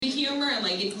humor,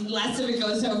 and less of it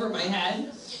goes over my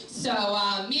head. So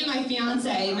me and my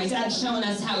fiance, my dad's showing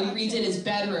us how he redid his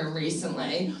bedroom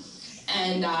recently.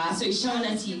 And so he's showing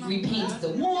us he repainted the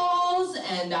walls,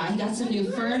 and he got some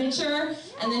new furniture,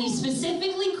 and then he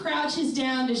specifically crouches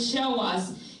down to show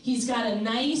us he's got a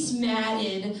nice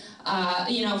matted,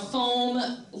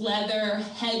 foam leather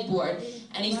headboard.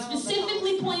 And he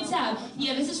specifically points out,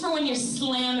 yeah, this is for when you're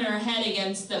slamming her head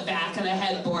against the back of the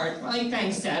headboard. We're like,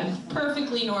 thanks, Dad.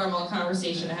 Perfectly normal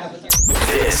conversation to have with you.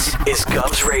 This is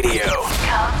Cubs Radio.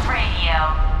 Cubs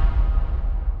Radio.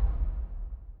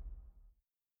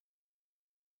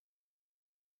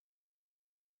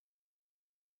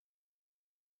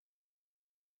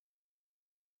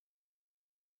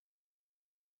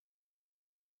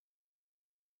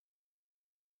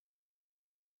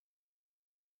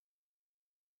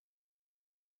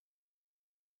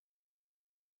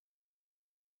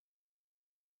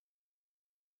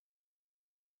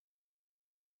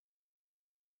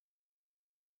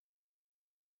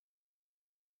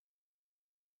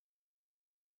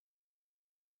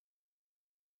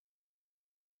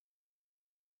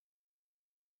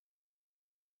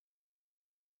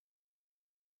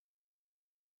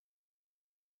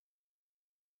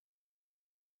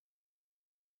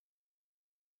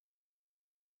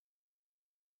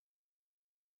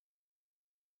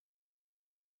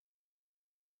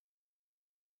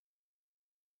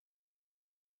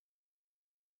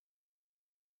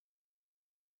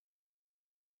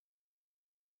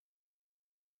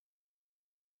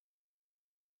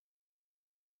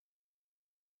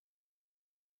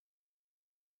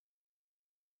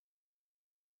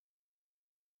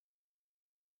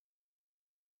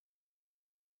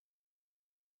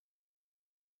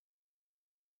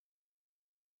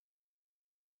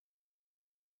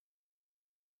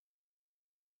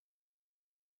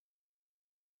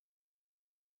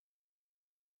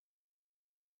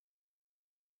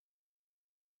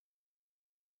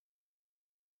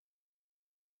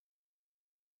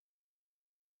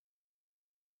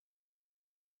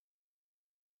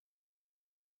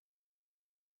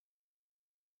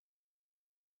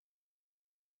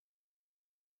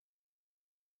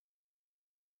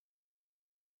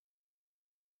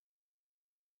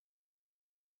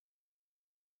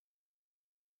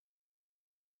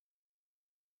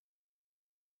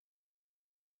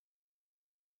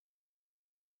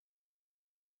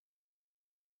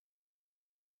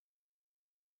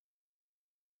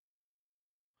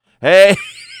 Hey,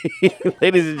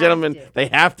 ladies and gentlemen, they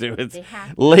have to.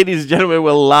 Ladies and gentlemen,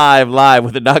 we're live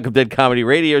with the Knock 'em Dead Comedy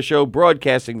Radio Show,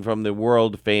 broadcasting from the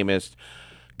world-famous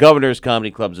Governor's Comedy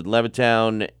Clubs in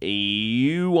Levittown.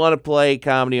 You want to play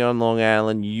comedy on Long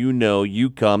Island, you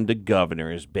come to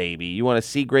Governor's, baby. You want to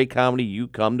see great comedy, you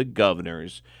come to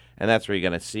Governor's. And that's where you're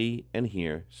going to see and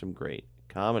hear some great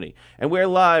comedy. And we're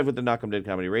live with the Knock 'em Dead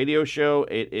Comedy Radio Show.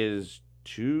 It is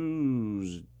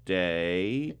Tuesday.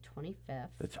 The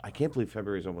 25th. I can't believe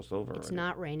February is almost over. It's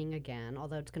not raining again,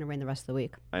 although it's going to rain the rest of the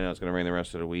week. I know it's going to rain the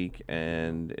rest of the week,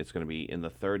 and it's going to be in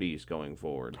the 30s going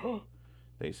forward,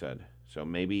 they said. So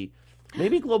maybe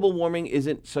global warming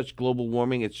isn't such global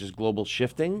warming, it's just global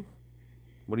shifting.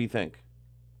 What do you think?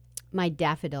 My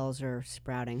daffodils are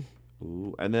sprouting.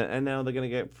 Ooh, and now they're going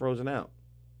to get frozen out.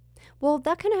 Well,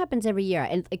 that kind of happens every year,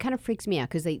 and it kind of freaks me out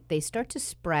because they start to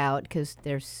sprout because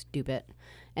they're stupid.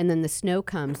 And then the snow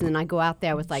comes, and then I go out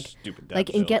there with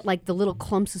and get the little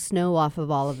clumps of snow off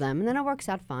of all of them, and then it works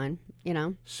out fine,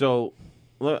 So,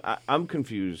 look, I'm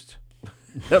confused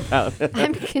about.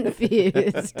 I'm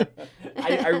confused.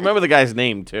 I remember the guy's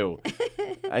name too.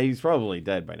 He's probably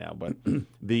dead by now, but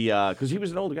because he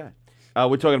was an older guy.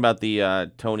 We're talking about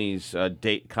the Tony's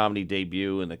comedy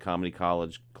debut in the comedy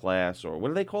college class, or what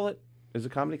do they call it? Is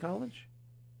it comedy college?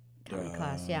 Comedy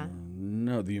class, yeah.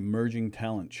 No, the Emerging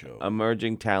Talent Show.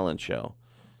 Emerging Talent Show.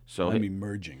 So I'm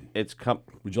emerging.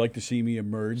 Would you like to see me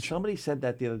emerge? Somebody said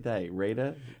that the other day.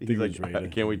 Rada? I think it was Rada. I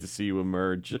can't wait to see you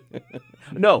emerge.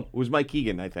 No, it was Mike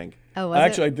Keegan, I think. Oh, was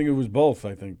Actually, I think it was both,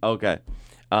 I think. Okay.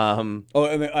 And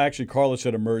then actually, Carla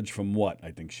said emerge from what?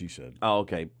 I think she said. Oh,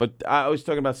 okay. But I was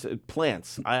talking about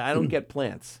plants. I don't get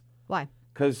plants. Why?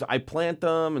 Because I plant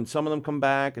them, and some of them come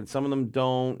back, and some of them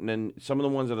don't, and then some of the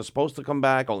ones that are supposed to come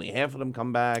back, only half of them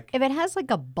come back. If it has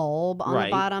a bulb on the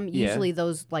bottom, yeah. usually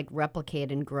those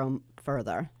replicate and grow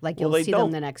further. You'll see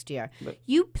them the next year. But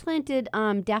you planted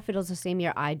daffodils the same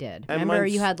year I did. Remember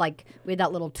you had we had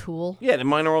that little tool? Yeah,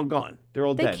 mine are all gone. They're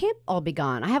all dead. They can't all be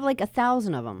gone. I have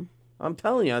 1,000 of them. I'm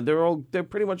telling you, they're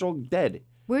pretty much all dead.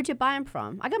 Where'd you buy them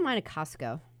from? I got mine at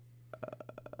Costco.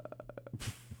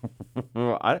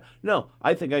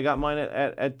 I think I got mine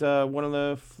at one of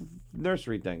the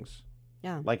nursery things.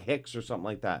 Yeah. like Hicks or something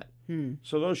like that.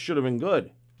 So those should have been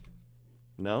good.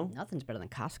 No? Nothing's better than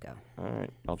Costco. All right.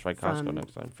 I'll try Costco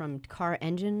next time. From car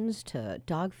engines to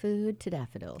dog food to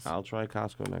daffodils. I'll try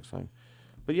Costco next time.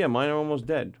 But yeah, mine are almost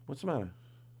dead. What's the matter?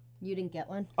 You didn't get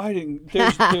one? I didn't.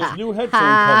 There's new headphone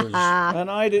covers,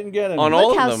 and I didn't get any. On all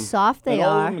Look of how them. soft they and all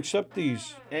of are. them except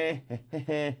these.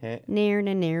 Near.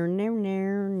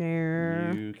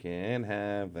 You can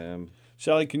have them.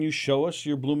 Sally, can you show us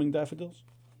your blooming daffodils?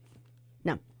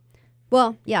 No.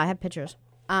 Well, yeah, I have pictures.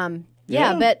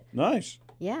 Yeah, but Nice.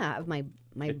 yeah, of my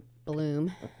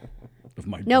bloom. Of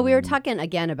my No, we were bloom. talking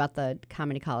again about the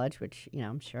comedy college, which,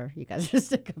 I'm sure you guys are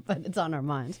sick of, but it's on our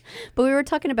minds. But we were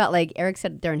talking about, like, Eric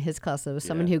said during his class, there was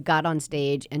someone who got on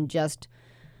stage and just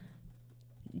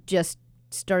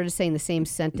started saying the same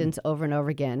sentence over and over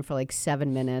again for like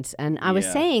 7 minutes. And I was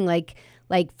saying, like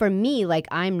for me, like,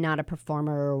 I'm not a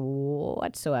performer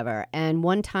whatsoever. And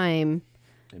one time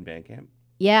In band camp?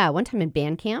 Yeah, one time in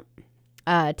band camp,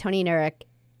 Tony and Eric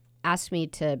asked me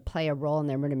to play a role in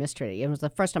their murder mystery. It was the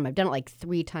first time. I've done it like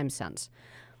 3 times since.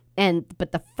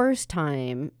 But the first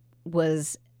time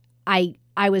was I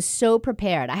was so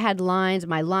prepared. I had lines.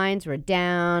 My lines were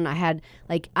down. I had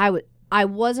I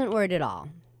wasn't worried at all.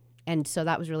 And so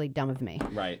that was really dumb of me.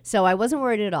 Right. So I wasn't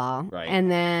worried at all. Right.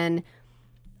 And then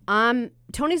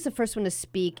Tony's the first one to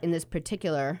speak in this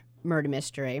particular murder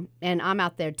mystery, and I'm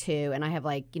out there too, and I have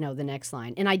the next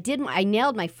line, and I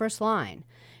nailed my first line,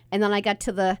 and then I got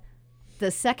to the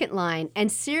second line,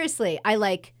 and seriously,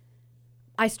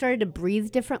 I started to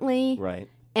breathe differently, Right.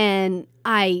 and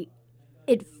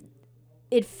it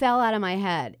fell out of my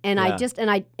head, and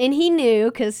Yeah. and he knew,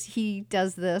 because he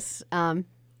does this,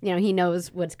 he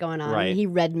knows what's going on, Right. and he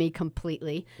read me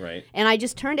completely, Right. and I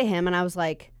just turned to him, and I was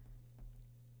like,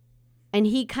 and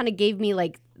he kind of gave me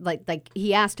like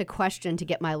he asked a question to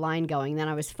get my line going. Then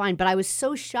I was fine, but I was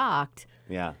so shocked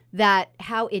Yeah. that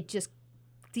how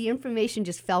the information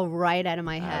just fell right out of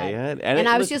my head, And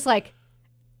I was just like,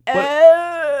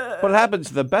 But it happens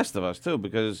to the best of us too,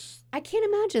 because I can't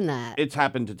imagine that. it's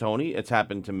happened to Tony, it's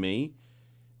happened to me,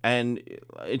 and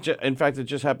in fact, it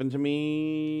just happened to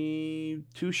me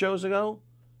 2 shows ago.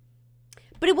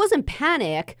 But it wasn't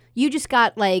panic. You just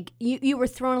got you were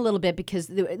thrown a little bit because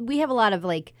we have a lot of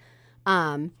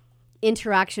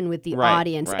interaction with the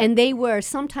audience, right. and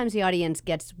sometimes the audience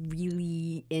gets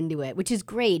really into it, which is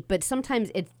great. But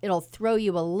sometimes it'll throw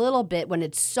you a little bit when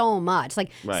it's so much.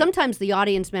 Like Right. sometimes the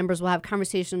audience members will have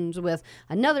conversations with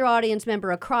another audience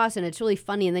member across, and it's really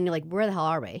funny. And then you're like, where the hell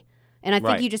are we? And I think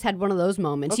Right. you just had one of those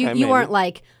moments. Okay, you maybe. weren't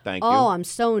like, Thank oh, you. I'm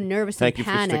so nervous Thank and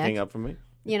you panicked. for sticking up for me.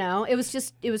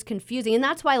 It was confusing, and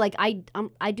that's why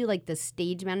I do the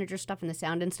stage manager stuff and the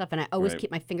sound and stuff, and I always Right.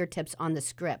 keep my fingertips on the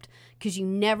script because you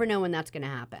never know when that's going to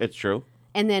happen. It's true.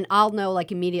 And then I'll know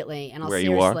immediately, and I'll Where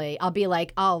you are? I'll be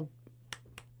like,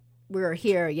 we're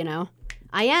here,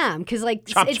 I am, because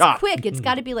Chop, it's chop. quick. It's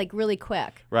got to be really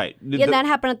quick. Right. Yeah, that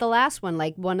happened at the last one.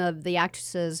 One of the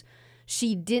actresses,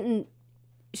 she didn't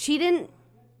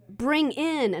bring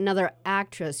in another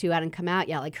actress who hadn't come out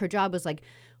yet. Her job was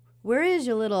where is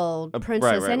your little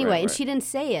princess right, anyway? right, And right. she didn't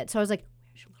say it. So I was like,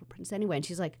 where's your little princess anyway? And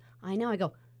she's like, I know. I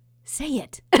go, say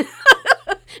it.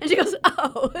 And she goes,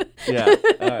 oh. Yeah.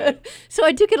 All right. So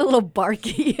I took it a little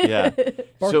barky. Yeah.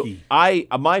 So Barky.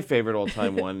 my favorite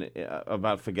all-time one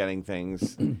about forgetting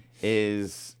things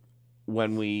is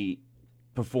when we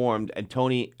performed, and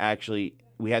Tony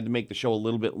we had to make the show a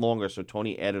little bit longer, so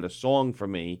Tony added a song for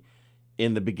me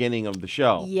in the beginning of the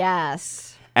show.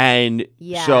 Yes. And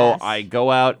Yes. so I go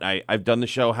out. I've done the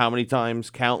show how many times?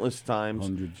 Countless times.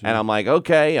 Hundreds, And I'm like,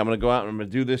 okay, I'm gonna go out and I'm gonna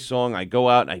do this song. I go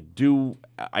out and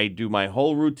I do my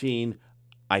whole routine.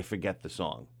 I forget the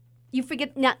song. You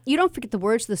forget. Now, you don't forget the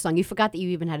words to the song. You forgot that you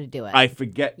even had to do it. I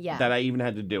forget Yeah. that I even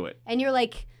had to do it. And you're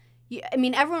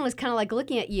everyone was kind of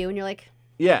looking at you, and you're like,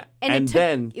 Yeah. And And, it took-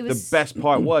 then it was- the best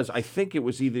part was, I think it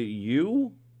was either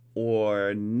you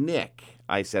or Nick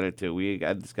I said it to. We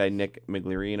had this guy, Nick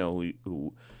Migliorino,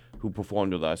 who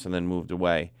performed with us and then moved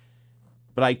away.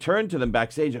 But I turned to them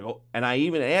backstage, and I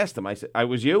even asked him, I said, I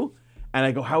was you? And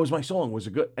I go, how was my song? Was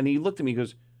it good? And he looked at me, he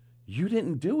goes, you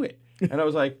didn't do it. And I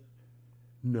was like,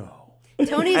 no.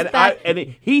 Tony's And back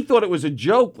he thought it was a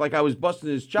joke, like I was busting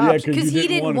his chops. Yeah, because you he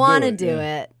didn't didn't wanna want to do do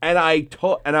it, it. And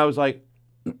I was like,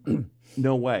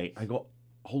 no way. I go,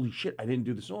 holy shit, I didn't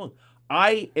do the song.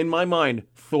 I, in my mind,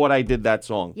 thought I did that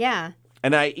song. Yeah.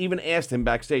 And I even asked him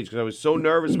backstage because I was so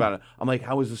nervous about it. I'm like,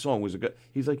 how was the song? Was it good?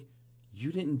 He's like,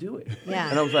 you didn't do it. Yeah.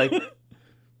 And I was like,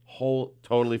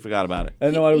 totally forgot about it.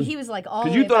 And no, I was, He was like all the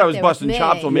Because way you thought back I was there with busting me.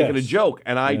 chops or making a Yes. joke.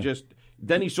 And I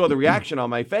then he saw the reaction on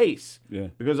my face. Yeah.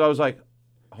 Because I was like,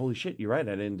 holy shit, you're right.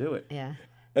 I didn't do it. Yeah.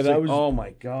 And So- I was, oh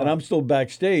my God. and I'm still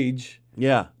backstage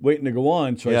Yeah. waiting to go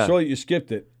on. So Yeah. I saw that you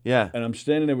skipped it. Yeah. And I'm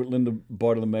standing there with Linda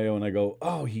Bartolomeo, and I go,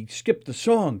 "Oh, he skipped the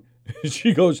song."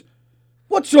 She goes,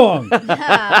 "What song?"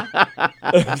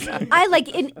 I like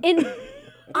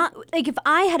like if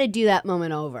I had to do that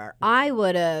moment over, I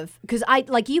would have, because I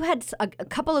like you had a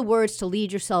couple of words to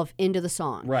lead yourself into the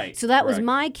song. Right, So that was correct.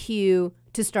 my cue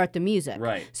to start the music.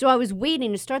 Right. So I was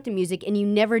waiting to start the music, and you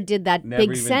never did that Never big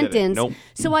even did it. sentence. Nope.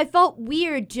 So I felt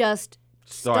weird just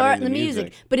starting the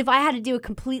music. But if I had to do it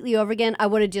completely over again, I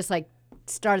would have just like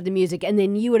started the music, and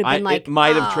then you would have been like, it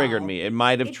might have "Oh." triggered me. It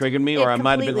might have triggered me, it or I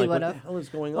might have been like, completely "What the would've. hell is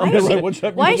going Why on?" is, Right, she, what's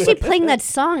that why is she music? playing that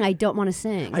song I don't want to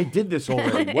sing? I did this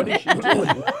already. What is she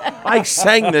doing? I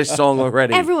sang this song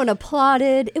already. Everyone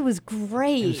applauded. It was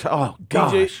great. Oh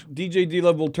gosh. DJ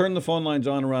D-Love will turn the phone lines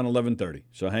on around 11:30,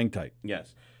 so hang tight.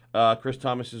 Yes. Chris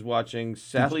Thomas is watching.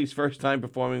 Sallie's first time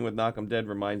performing with Knock 'em Dead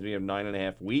reminds me of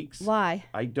 9.5 weeks. Why?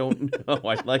 I don't know.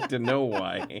 I'd like to know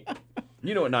why.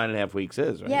 You know what 9.5 weeks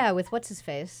is, right? Yeah, with what's his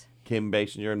face? Kim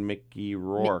Basinger and Mickey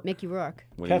Rourke. Mickey Rourke.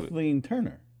 When he Kathleen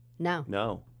Turner. No,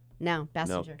 no,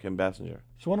 Bassinger. Kim Basinger.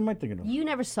 So what am I thinking of? You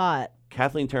never saw it.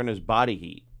 Kathleen Turner's Body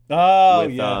Heat. Oh,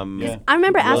 With, yeah. yeah. I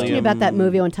remember asking you about that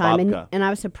movie one time, Babka. and I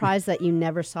was surprised that you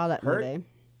never saw that Hurt? movie.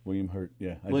 William Hurt.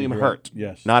 Yeah. I William think you're Hurt. right.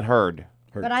 Yes. Not Heard.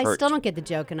 Hurt. But I Hurt. still don't get the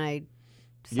joke, and I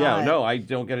saw Yeah, it. no, I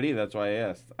don't get it either. That's why I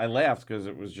asked. I laughed because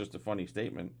it was just a funny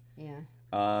statement. Yeah.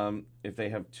 If they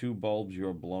have two bulbs,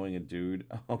 you're blowing a dude.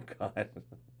 Oh, God.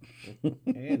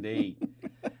 Andy.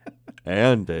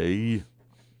 Andy.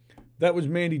 That was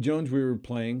Mandy Jones we were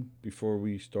playing before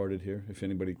we started here, if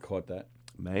anybody caught that.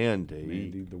 Mandy.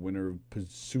 Mandy, the winner of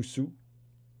Pazuzu.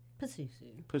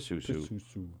 Pasusu.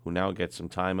 Who now gets some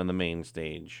time on the main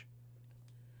stage.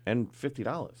 And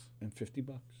 $50. And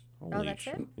 $50. Holy that's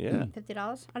shit. it? Yeah.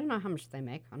 $50? I don't know how much they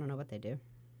make. I don't know what they do.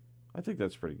 I think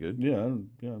that's pretty good. Yeah,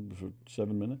 for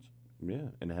 7 minutes. Yeah.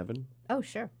 In heaven. Oh,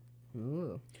 sure.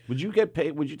 Ooh. Would you get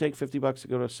paid? Would you take $50 to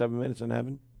go to 7 minutes in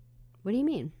heaven? What do you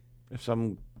mean? If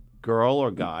some girl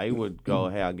or guy would go,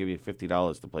 hey, I'll give you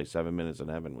 $50 to play 7 minutes in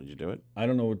heaven, would you do it? I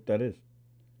don't know what that is.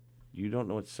 You don't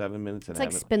know what 7 minutes in It's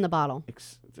heaven? like spin the bottle.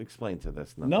 Explain to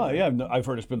this. No, yeah, I've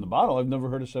heard of Spin the Bottle. I've never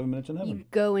heard of 7 minutes in heaven. You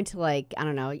go into like, I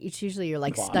don't know, it's usually you're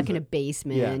like stuck in a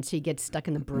basement, Yeah. so you get stuck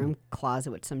in the broom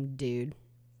closet with some dude.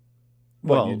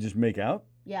 What, Well- you just make out?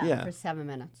 Yeah, for 7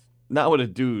 minutes. Not with a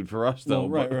dude for us though. No,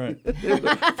 right.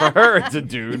 For her, it's a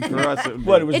dude. For us, it would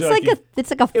What, be- it was It's like a it was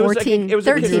like a- 14, it was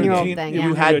a 13-year-old teen- thing. you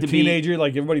Yeah. had a to be- teenager,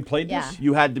 like everybody played Yeah. this?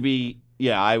 You had to be.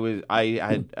 Yeah, I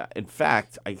had. In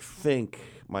fact, I think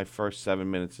my first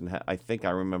 7 minutes in. I think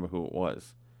I remember who it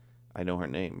was. I know her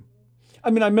name.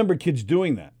 I mean, I remember kids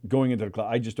doing that, going into the club.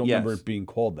 I just don't Yes. remember it being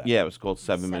called that. Yeah, it was called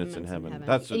 7 7 Minutes in Heaven.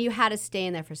 and you had to stay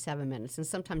in there for 7 minutes, and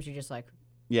sometimes you're just like,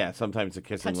 Yeah, sometimes the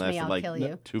kissing Touch me, lasted I'll like kill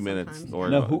you, 2 minutes sometimes. or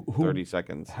Now, who- 30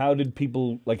 seconds. How did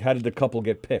the couple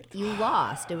get picked? you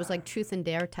lost. It was like truth and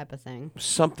dare type of thing.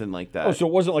 Something like that. Oh, so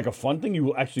it wasn't like a fun thing?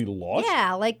 You actually lost?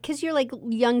 Yeah, like, because you're like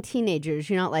young teenagers.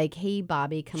 You're not like, hey,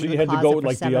 Bobby, come So to you the had to closet go for with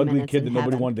like 7 the ugly minutes kid in that nobody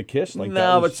heaven. wanted to kiss? Like no,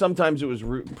 that was, but sometimes it was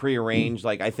prearranged.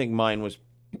 Like I think mine was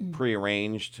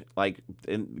prearranged. Like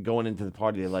going into the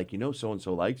party, they're like, so and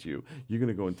so likes you. You're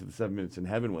gonna go into the 7 Minutes in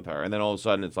Heaven with her, and then all of a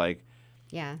sudden it's like,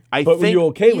 Yeah. I But were think you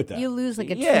okay with that? You lose like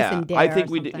a truth yeah, and dare. I think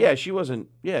or we did. something. Yeah, she wasn't.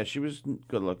 Yeah, she was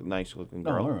good looking, nice looking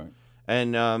girl. Oh, all right.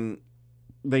 And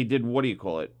they did, what do you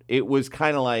call it? It was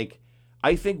kind of like,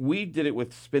 I think we did it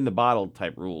with spin the bottle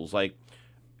type rules, like,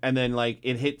 and then like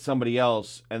it hit somebody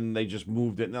else, and they just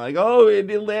moved it, and they're like, oh, it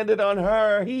landed on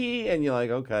her, and you're like,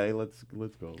 okay, let's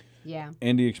go. Yeah.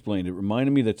 Andy explained. It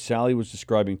reminded me that Sallie was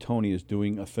describing Tony as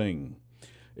doing a thing.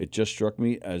 It just struck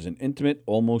me as an intimate,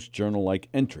 almost journal-like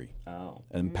entry. Oh.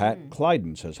 And Pat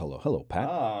Clyden says hello. Hello, Pat.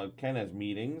 Oh, Ken has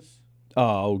meetings.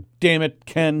 Oh, damn it,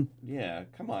 Ken. Yeah,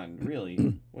 come on,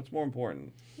 really. What's more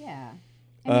important? Yeah.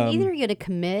 I mean, either you're going to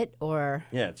commit or.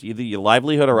 Yeah, it's either your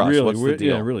livelihood or us. Really? What's the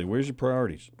deal? Yeah, really. Where's your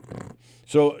priorities?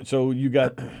 So you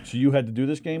had to do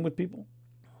this game with people?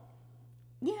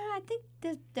 Yeah, I think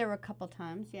there were a couple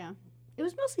times, yeah. It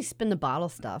was mostly spin the bottle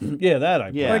stuff. Yeah, that I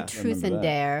Yeah. Or I truth remember and that.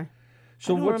 dare.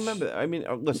 So I don't what's, remember. I mean,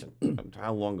 listen,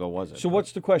 how long ago was it? So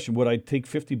what's the question? Would I take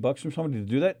 $50 from somebody to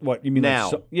do that? What you mean? Now.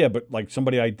 Like yeah, but like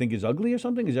somebody I think is ugly or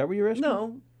something? Is that what you're asking?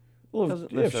 No. Well, Doesn't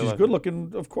if she's necessarily- good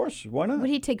looking, of course. Why not? Would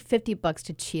he take $50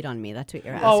 to cheat on me? That's what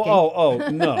you're asking. Oh,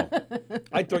 no.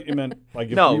 I thought you meant like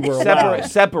if No, we were allowed.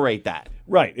 separate that.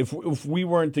 Right. If we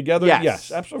weren't together,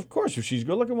 Yes. Of course. If she's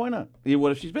good looking, why not? Yeah,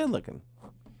 what if she's bad looking?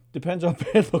 Depends how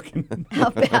bad looking. How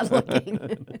bad looking?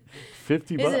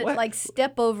 $50. Is it What? like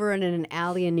step over in an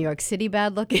alley in New York City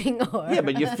bad looking? Or Yeah,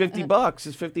 but your $50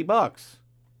 is $50.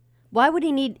 Why would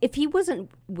he need, if he wasn't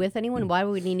with anyone, why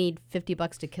would he need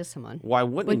 $50 to kiss someone? Why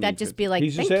wouldn't Would he that need just 50? be like,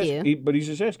 He's thank just you? but he's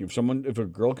just asking. If a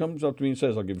girl comes up to me and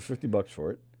says, "I'll give you $50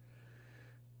 for it,"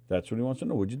 that's what he wants to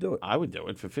know. Would you do it? I would do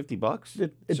it for $50.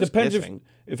 It It's just depends kissing.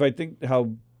 if I think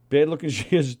how bad looking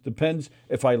she is. Depends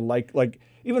if I like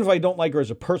even if I don't like her as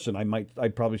a person,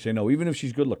 I'd probably say no. Even if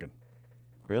she's good looking.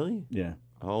 Really? Yeah.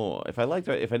 Oh, if I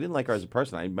didn't like her as a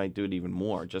person, I might do it even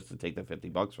more just to take the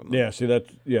 $50 from them. Yeah. See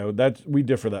that's we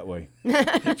differ that way.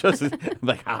 Just I'm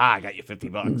like, haha, I got you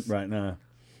 $50. Right. Nah.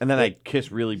 And then I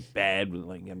kiss really bad with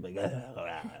I'm like,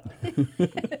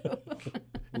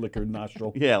 Lick her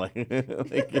nostril. yeah, like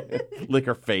lick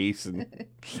her face and.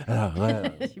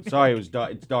 Sorry, it was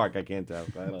dark. It's dark. I can't tell.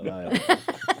 I don't know.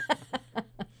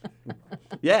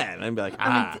 Yeah, and I'd be like,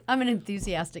 I'm an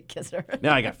enthusiastic kisser.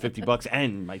 now I got $50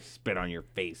 and my spit on your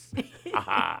face.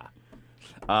 Aha.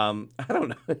 I don't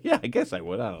know. Yeah, I guess I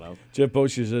would. I don't know. Jeff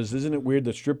Boshi says, "Isn't it weird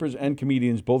that strippers and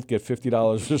comedians both get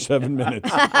 $50 for 7 minutes?"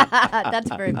 That's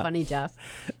very funny, Jeff.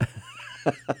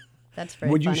 That's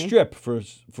very Would funny. you strip for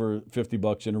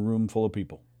 $50 in a room full of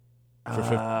people?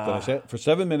 For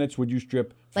 7 minutes, would you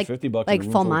strip for $50 like in a room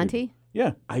full full of Monty? people?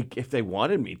 Yeah. If they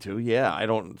wanted me to, yeah. I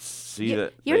don't see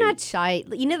that. You're not shy.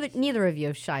 Neither of you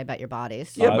are shy about your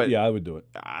bodies. Yeah, but I would do it.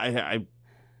 I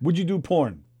Would you do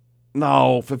porn?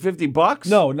 no for $50.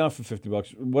 No, not for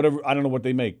 $50. Whatever. I don't know what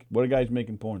they make. What are guys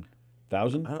making porn?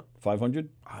 1,000? 500?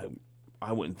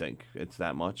 I wouldn't think it's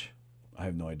that much. I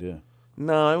have no idea.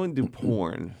 No, I wouldn't do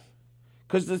porn.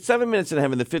 Because the 7 minutes in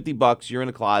heaven, the $50, you're in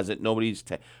a closet, nobody's.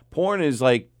 Porn is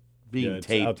like being it's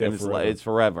taped out there and forever. it's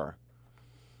forever.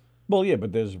 Well, yeah,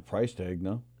 but there's a price tag,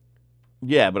 no?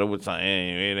 Yeah, but it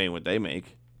ain't what they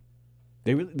make.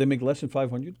 They make less than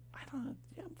 500? I don't know.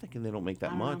 Yeah, I'm thinking they don't make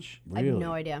that much. I have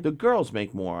no idea. The girls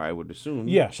make more, I would assume.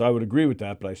 Yes, I would agree with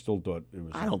that, but I still thought it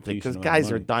was. I don't think decent because amount of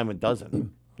guys are a money. dime a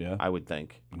dozen. Yeah, I would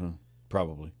think.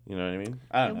 probably. You know what I mean?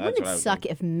 I It don't know. That's wouldn't what I would suck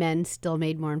think. if men still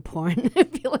made more in porn. I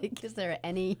feel like, is there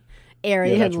any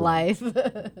area that's in right.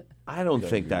 life? I don't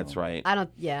think that's right.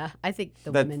 I think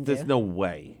the women There's do. no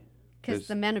way. Because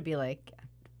the men would be like,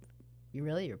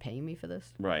 you're paying me for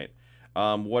this? Right.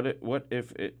 What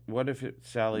if it's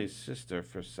Sally's sister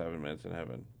for 7 minutes in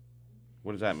heaven?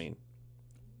 What does that mean?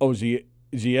 Oh, is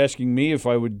he asking me if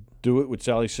I would do it with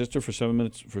Sally's sister for 7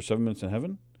 minutes in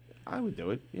heaven? I would do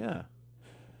it. Yeah.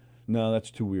 No,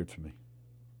 that's too weird for me.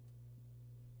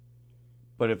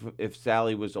 But if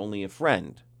Sally was only a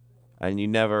friend, and you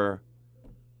never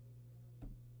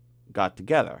got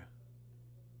together,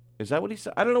 is that what he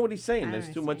said? I don't know what he's saying. I don't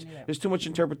There's too much. understand either. There's too much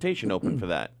interpretation open for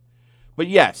that. But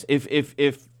yes, if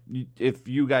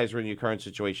you guys were in your current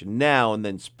situation now and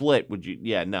then split, would you?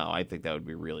 Yeah, no, I think that would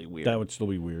be really weird. That would still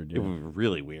be weird. It Yeah. would be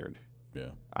really weird. Yeah.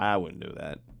 I wouldn't do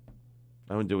that.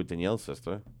 I wouldn't do it with Danielle's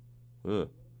sister. Ugh.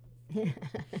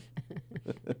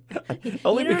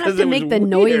 Only You don't because have to it was make the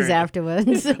noise weird. afterwards.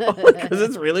 Because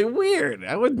it's really weird.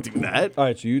 I wouldn't do that. All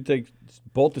right, so you take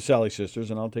both the Sally sisters,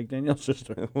 and I'll take Danielle's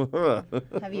sister.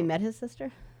 Have you met his sister?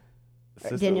 Or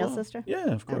Sister-in-law? Danielle's sister? Yeah,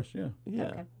 of course. Yeah. Yeah.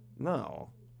 Okay. No.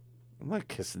 I'm not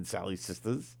kissing Sally's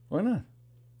sisters. Why not?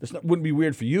 Wouldn't be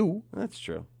weird for you. That's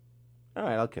true. All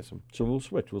right, I'll kiss him. So we'll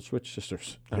switch. We'll switch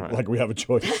sisters. right. Like we have a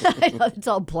choice. It's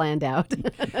all planned out.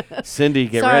 Cindy,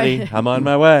 get Sorry. ready. I'm on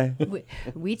my way.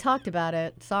 we talked about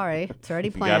it. Sorry. It's already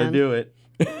You planned. got to do it.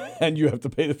 And you have to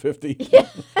pay the 50.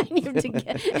 And you have to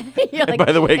get, you're like,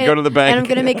 By the way, go to the bank. And I'm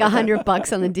going to make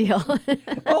 $100 on the deal.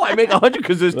 Oh, I make 100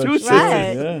 because there's two sisters.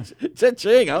 Right. Yeah.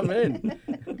 Cha-ching, I'm in.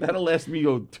 That'll last me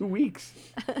 2 weeks.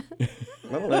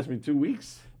 That'll last me 2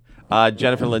 weeks.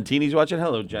 Jennifer Lentini's watching.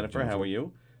 Hello, Jennifer. How are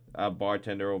you?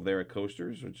 Bartender over there at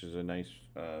Coasters, which is a nice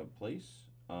place.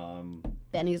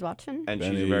 Benny's watching. And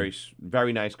she's a very,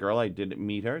 very nice girl. I did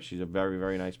meet her. She's a very,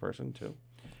 very nice person, too.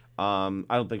 I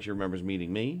don't think she remembers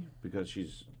meeting me because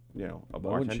she's, a Why would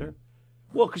bartender.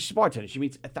 Well, because she's a bartender. She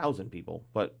meets 1,000 people,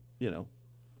 but, You'd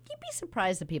be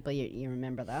surprised the people you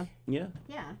remember, though. yeah.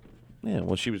 Yeah. Yeah,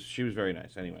 well, she was very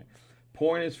nice. Anyway,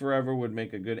 Porn is Forever would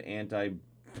make a good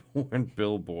anti-porn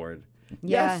billboard.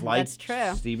 Yeah, Yes, like that's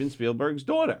true. Steven Spielberg's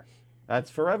daughter. That's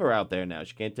forever out there now.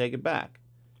 She can't take it back.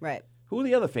 Right. Who are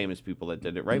the other famous people that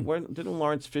did it, right? Didn't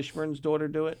Lawrence Fishburne's daughter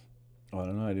do it? Oh, I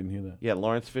don't know. I didn't hear that. Yeah,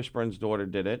 Lawrence Fishburne's daughter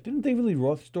did it. Didn't David Lee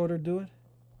Roth's daughter do it?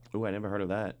 Ooh, I never heard of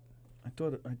that. I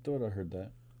thought I heard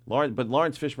that. But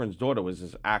Lawrence Fishburne's daughter was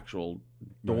his actual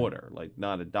daughter, like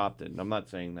not adopted. I'm not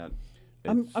saying that.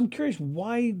 I'm curious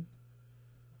why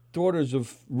daughters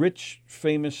of rich,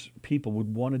 famous people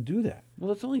would want to do that.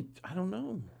 Well, it's only I don't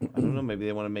know. Maybe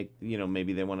they want to make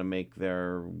maybe they want to make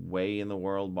their way in the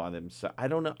world by themselves. I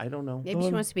don't know. Maybe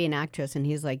she wants to be an actress, and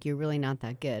he's like, "You're really not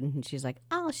that good," and she's like,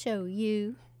 "I'll show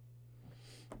you."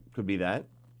 Could be that.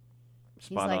 He's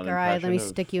Spot like, on all right, let me impression of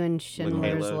stick you in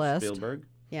Schindler's Michaela List. Spielberg.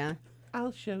 Yeah.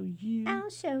 I'll show you. I'll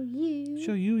show you.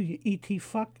 Show you, you E.T.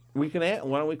 fuck. We can.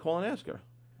 Why don't we call and ask her?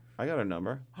 I got her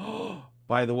number.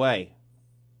 By the way,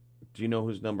 do you know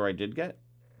whose number I did get?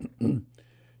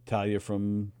 Talia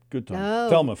from Good Time. Oh,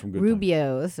 Thelma from Good Time.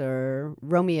 Rubio's or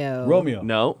Romeo. Romeo.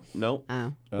 No.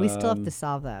 Oh, we still have to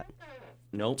solve that.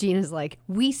 Nope. Gina's like,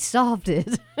 we solved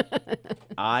it.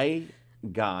 I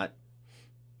got.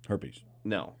 Herpes.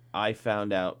 No. I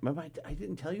found out. Remember, I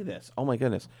didn't tell you this. Oh my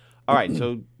goodness. All right.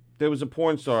 So there was a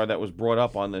porn star that was brought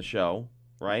up on the show,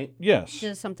 right? Yes. Does it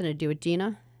have something to do with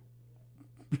Gina?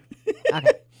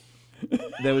 Okay.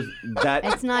 There was that.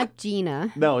 It's not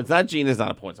Gina. No, it's not Gina. It's not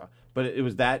a porn star. But it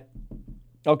was that,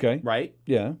 Okay. right?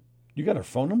 Yeah. You got her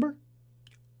phone number?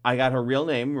 I got her real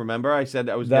name. Remember, I said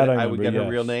I would That get I her remember,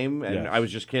 real yes. name, and Yes. I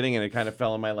was just kidding, and it kind of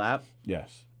fell in my lap.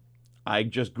 Yes. I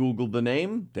just Googled the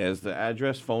name. There's the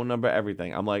address, phone number,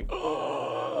 everything. I'm like,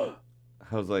 I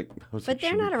was like, But should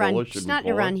they're we not call around. her? Should She's we not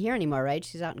call her? around here anymore, right?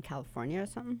 She's out in California or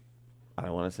something. I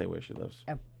don't want to say where she lives,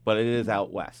 Oh. but it is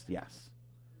out west. Yes.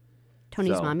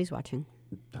 Tony's So- mommy's watching.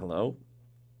 Hello.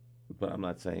 But I'm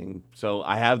not saying. So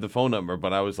I have the phone number,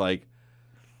 but I was like,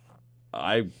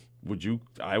 I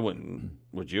wouldn't.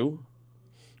 Would you?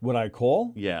 Would I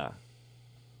call? Yeah.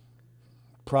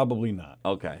 Probably not.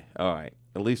 Okay. All right.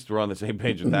 At least we're on the same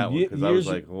page with that one, because I was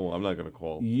like, oh, I'm not going to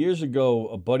call. Years ago,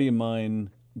 a buddy of mine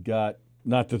got,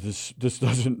 not that this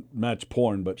doesn't match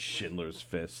porn, but Schindler's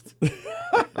Fist.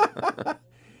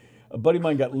 a buddy of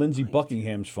mine got Lindsey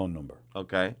Buckingham's phone number.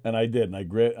 Okay. And I did, and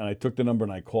I took the number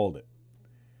and I called it.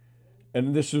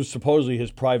 And this was supposedly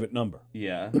his private number.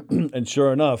 Yeah. And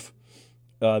sure enough,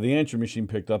 the answering machine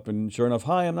picked up, and sure enough,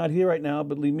 hi, I'm not here right now,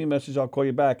 but leave me a message, I'll call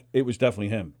you back. It was definitely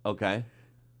him. Okay.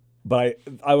 But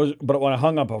when I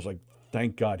hung up, I was like,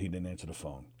 thank God he didn't answer the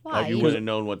phone. Why? You wouldn't have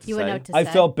known what to You say. wouldn't know what to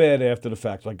I say. felt bad after the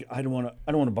fact. Like I don't want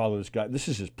to bother this guy. This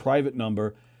is his private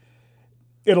number.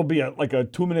 It'll be like a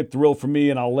 2-minute thrill for me,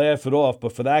 and I'll laugh it off.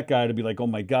 But for that guy to be like, oh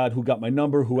my God, who got my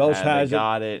number? Who else has it?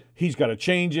 Got it. He's got to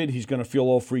change it. He's going to feel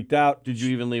all freaked out. Did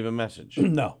you even leave a message?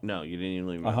 No. No, you didn't even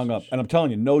leave a I message. hung up, and I'm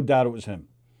telling you, no doubt it was him.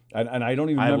 And I don't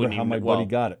even remember wouldn't how even- my buddy well,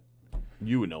 got it.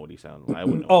 You would know what he sounded like. I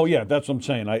wouldn't know. Oh yeah, that's what I'm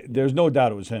saying. There's no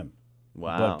doubt it was him.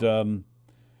 Wow. But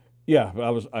yeah,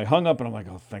 I hung up and I'm like,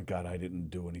 oh, thank God I didn't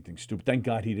do anything stupid. Thank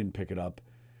God he didn't pick it up.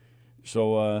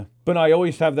 So, but I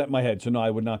always have that in my head. So no,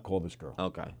 I would not call this girl.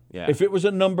 Okay. Yeah. If it was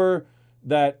a number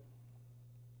that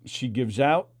she gives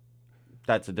out,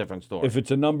 That's a different story. if it's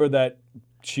a number that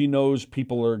she knows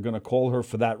people are going to call her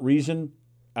for that reason,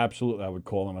 absolutely, I would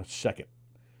call in a second.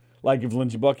 Like if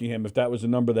Lindsey Buckingham, if that was a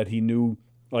number that he knew,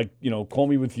 like, call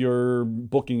me with your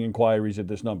booking inquiries at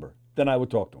this number, then I would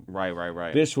talk to him.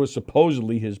 Right. This was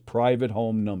supposedly his private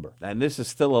home number. And this is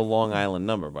still a Long Island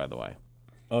number, by the way.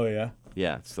 Oh, yeah?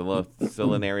 Yeah, it's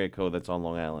still an area code that's on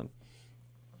Long Island.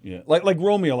 Yeah. Like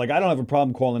Romeo, like I don't have a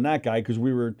problem calling that guy because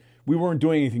we weren't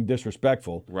doing anything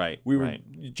disrespectful. Right. We were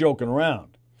joking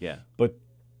around. Yeah. But,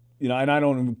 and I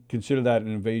don't consider that an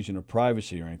invasion of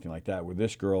privacy or anything like that, where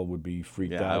this girl would be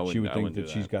freaked Yeah, I out. She would wouldn't- I think wouldn't that do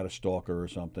she's that. got a stalker or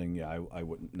something. Yeah, I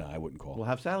wouldn't. No, I wouldn't call. We'll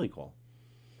have Sallie call.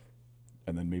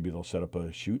 And then maybe they'll set up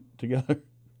a shoot together.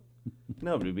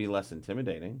 No, but it'd be less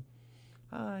intimidating.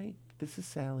 Hi, this is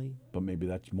Sallie. But maybe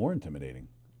that's more intimidating.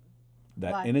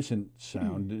 That Why? innocent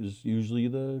sound is usually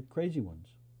the crazy ones.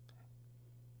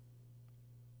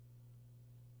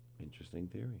 Interesting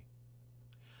theory.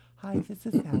 Hi, this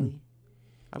is Sallie.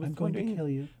 I'm going to kill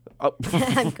you. Oh.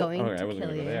 I'm going All right, I to wasn't kill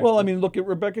gonna go you. there. Well, I mean, look at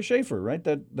Rebecca Schaefer, right?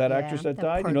 That Yeah, actress that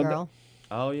died. Poor girl.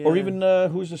 Oh yeah. Or even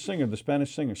who's the singer, the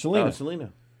Spanish singer, Selena. Oh,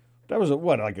 Selena. That was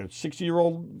like a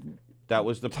 60-year-old. That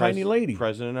was the Tiny lady.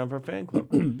 president of her fan club.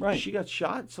 Right. She got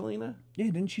shot, Selena. Yeah,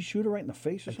 didn't she shoot her right in the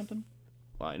face or something?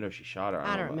 Well, I know she shot her.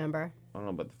 I don't know remember. I don't know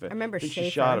about the face. I remember think Schaefer.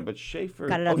 she shot her, but Schaefer.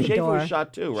 Got it out the Schaefer door. was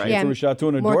shot too, right? Yeah, Schaefer was shot too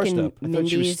on a Mork and doorstep. I thought she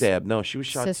was Mindy's stabbed. No, she was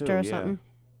shot sister too. or Yeah. something.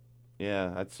 Yeah,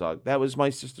 that sucked. That was my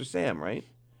sister Sam, right?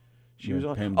 She Yeah, was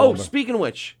on. Pam Oh, Dolber. speaking of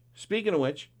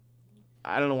which,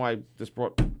 I don't know why this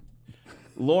brought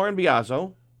Lauren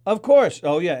Biazzo. Of course.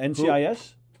 Oh, yeah,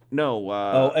 NCIS? No,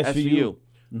 SVU.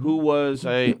 who was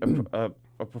a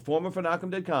performer for Knock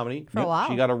 'em Dead Comedy. For a while.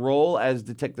 She got a role as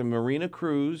Detective Marina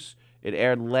Cruz. It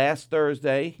aired last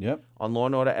Thursday Yep. on Law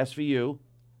 & Order SVU.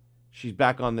 She's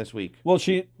back on this week. Well,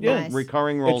 yeah. Nice.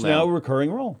 Recurring role It's now now. a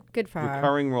recurring role. Good for her.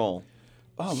 Recurring role.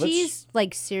 Oh, She's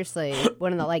like seriously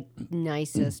one of the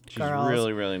nicest She's girls.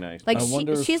 really, really nice. Like I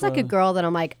wonder if, she's like a girl that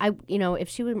I'm like if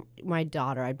she were my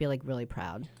daughter, I'd be like really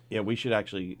proud. Yeah, we should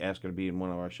actually ask her to be in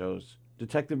one of our shows.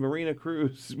 Detective Marina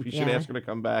Cruz. We should Yeah. ask her to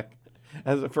come back.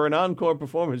 For an encore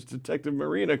performance, Detective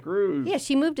Marina Cruz. Yeah,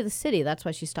 she moved to the city. That's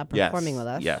why she stopped performing with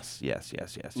us. Yes.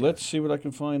 Let's see what I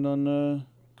can find on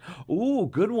Ooh,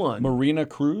 good one. Marina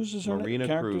Cruz is her Marina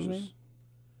character's Cruz. name?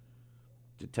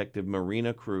 Detective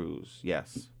Marina Cruz.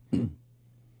 Yes.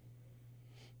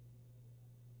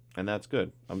 And that's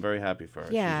good. I'm very happy for her.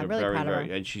 Yeah, she's really proud of her.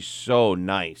 And she's so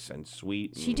nice and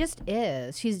sweet. She just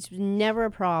is. She's never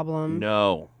a problem.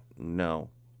 No.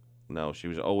 She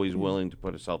was always willing to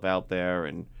put herself out there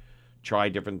and try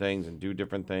different things and do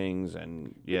different things.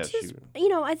 And yeah,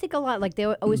 I think a lot, like they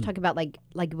always talk about like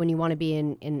when you want to be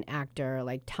an actor,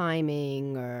 like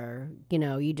timing, or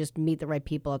you just meet the right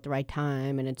people at the right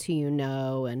time, and it's who you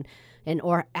know, and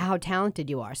or how talented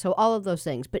you are. So all of those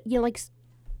things. But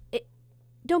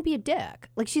don't be a dick.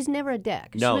 Like, she's never a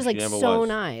dick. No, she was like never so was.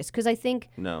 nice, because I think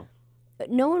no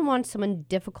one wants someone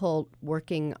difficult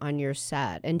working on your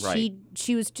set, and Right.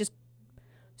 she was just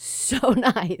so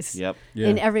nice. Yep. Yeah.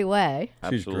 In every way.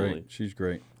 Absolutely. She's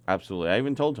great. Absolutely. I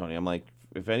even told Tony, I'm like,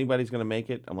 if anybody's going to make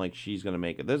it, I'm like, she's going to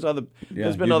make it. There's been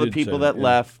you other did people say that that, yeah.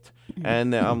 left,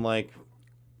 and I'm like,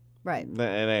 Right. it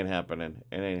ain't happening.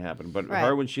 It ain't happening. But Right.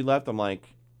 her, when she left, I'm like,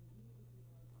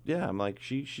 yeah, I'm like,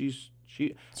 she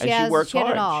has- works she had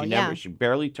hard. it all, yeah. She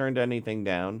barely turned anything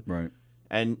down. Right.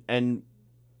 And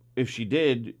if she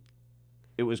did,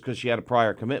 it was because she had a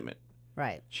prior commitment.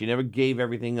 Right. She never gave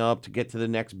everything up to get to the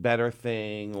next better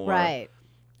thing. Or Right.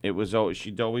 It was always,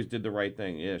 she always did the right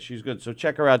thing. Yeah, she's good. So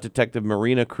check her out, Detective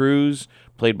Marina Cruz,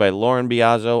 played by Lauren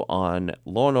Biazzo on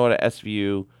Law and Order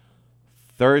SVU,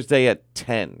 Thursday at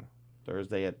 10.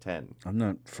 I'm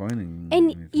not finding. And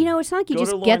anything. it's not like you Go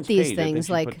just to get Lauren's these page. things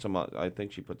like I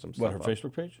think she put some What, stuff her up.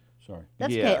 Facebook page? Sorry.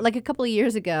 that's Yeah. okay. Like a couple of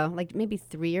years ago, like maybe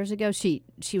 3 years ago, she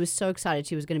was so excited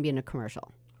she was going to be in a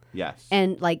commercial. Yes.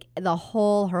 And like her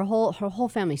whole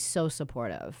family's so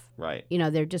supportive. Right.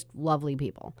 They're just lovely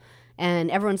people.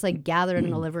 And everyone's like gathered in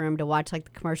the living room to watch like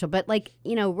the commercial. But like,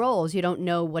 roles, you don't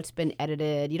know what's been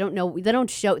edited. You don't know, they don't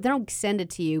send it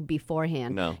to you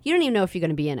beforehand. No. You don't even know if you're going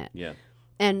to be in it. Yeah.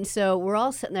 And so we're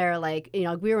all sitting there like,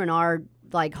 we were in our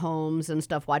like homes and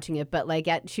stuff watching it. But like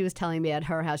she was telling me at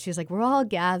her house, she's like, we're all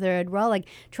gathered. We're all like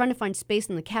trying to find space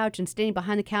on the couch and standing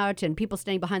behind the couch and people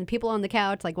standing behind the people on the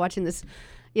couch, like watching this,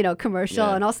 commercial.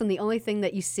 Yeah. And all of a sudden the only thing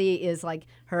that you see is like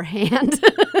her hand.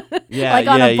 Yeah, like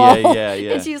on a bowl. yeah.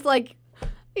 And she's like,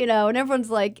 and everyone's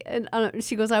like, and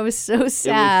she goes, I was so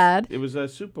sad. It was a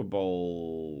Super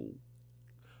Bowl.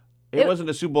 It wasn't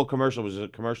a Super Bowl commercial. It was a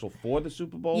commercial for the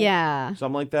Super Bowl. Yeah.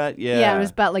 Something like that. Yeah. Yeah, it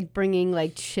was about like bringing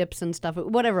like chips and stuff,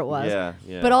 whatever it was. Yeah.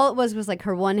 But all it was like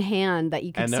her one hand that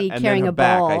you could see and carrying then her a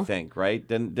back, bowl. I think, right?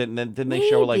 Didn't they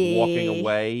show her like walking Maybe.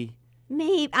 away?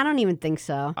 Maybe. I don't even think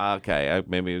so. Okay,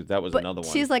 maybe that was But another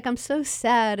one. she's like, I'm so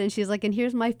sad. And she's like, and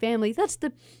here's my family. That's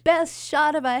the best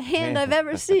shot of a hand I've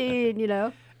ever seen,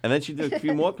 And then she did a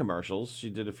few more commercials. She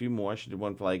did a few more. She did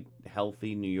one for like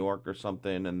Healthy New York or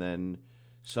something, and then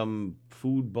some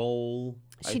food bowl,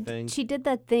 I think. She did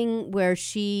that thing where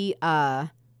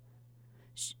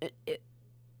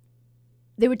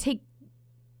they would take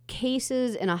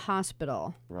cases in a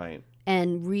hospital Right.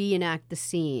 and reenact the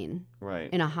scene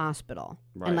Right. in a hospital.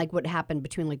 Right. And like what happened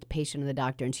between like the patient and the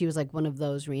doctor. And she was like one of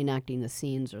those reenacting the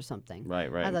scenes or something. Right.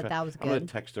 I In thought fact, that was I'm going good.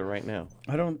 to text her right now.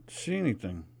 I don't see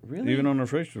anything. Really? Even on her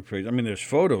Facebook page. I mean, there's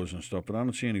photos and stuff, but I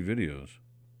don't see any videos.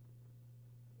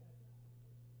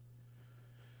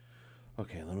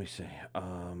 Okay, let me see. All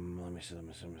right, I'm going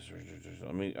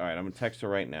to text her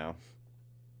right now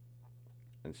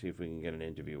and see if we can get an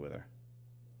interview with her.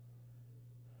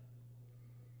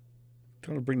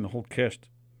 Trying to bring the whole cast.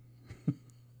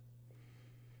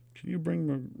 Can you bring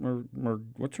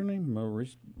what's her name?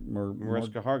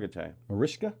 Mariska Hargitay.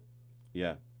 Mariska?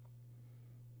 Yeah.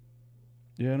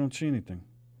 Yeah, I don't see anything.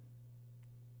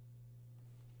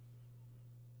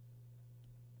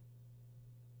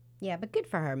 Yeah, but good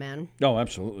for her, man. Oh,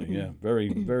 absolutely. Yeah, very,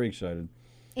 very excited.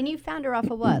 And you found her off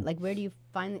of what? Like, where do you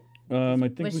find I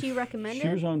think Was she recommended? She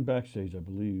was on Backstage, I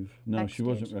believe. No, she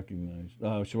wasn't Backstage.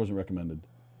 recognized. She wasn't recommended.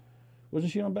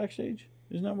 Wasn't she on Backstage?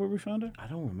 Isn't that where we found her? I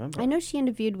don't remember. I know she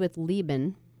interviewed with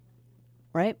Lieben,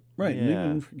 right? Right. Yeah.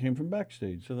 Lehman came from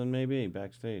Backstage. So then maybe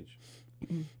backstage.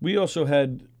 We also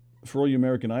had, for all you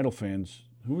American Idol fans,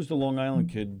 who was the Long Island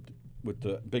kid with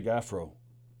the big afro?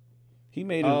 He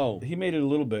made it. He made it a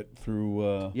little bit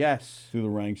through. Yes. Through the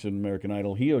ranks in American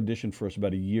Idol. He auditioned for us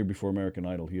about a year before American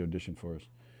Idol. He auditioned for us.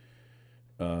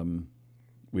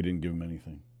 We didn't give him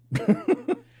anything.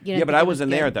 Yeah, but I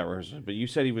wasn't there at that rehearsal. But you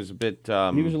said he was a bit. He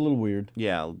was a little weird.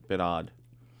 Yeah, a bit odd.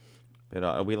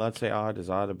 Are we allowed to say odd? Is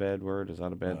odd a bad word? Is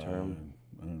that a bad term?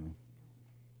 I don't know.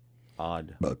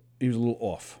 Odd. But he was a little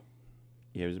off.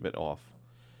 Yeah, he was a bit off.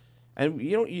 And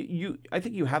I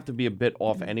think you have to be a bit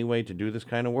off anyway to do this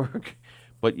kind of work,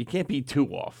 but you can't be too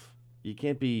off. You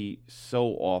can't be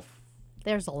so off.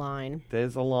 There's a line.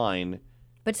 There's a line.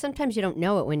 But sometimes you don't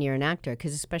know it when you're an actor,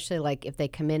 because especially like if they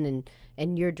come in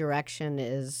and your direction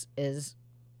is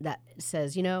that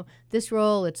says, this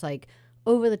role, it's like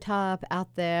over the top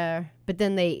out there, but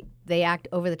then they act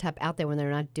over the top out there when they're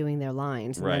not doing their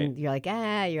lines. And then you're like,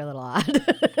 you're a little odd.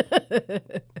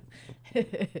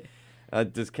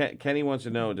 Kenny wants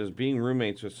to know, does being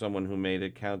roommates with someone who made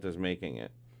it count as making it?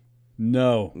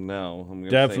 No. No. I'm gonna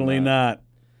Definitely say not.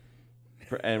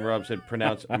 And Rob said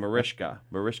pronounce Mariska.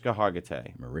 Mariska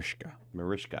Hargitay.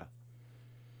 Mariska.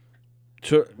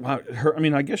 So,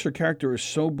 I guess her character is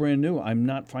so brand new, I'm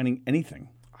not finding anything.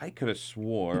 I could have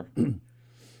swore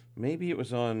maybe it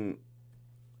was on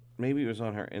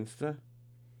her Insta.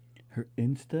 Her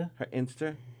Insta? Her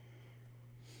Insta?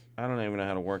 I don't even know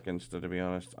how to work Insta, to be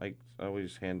honest. I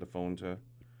always hand the phone to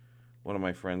one of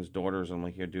my friend's daughters. I'm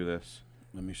like, here, do this.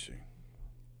 Let me see.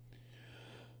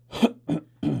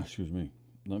 Excuse me.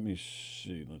 Let me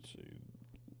see. Let's see.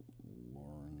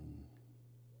 Lauren.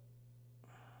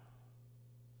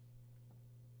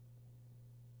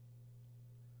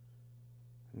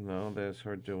 No, there's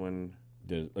her doing...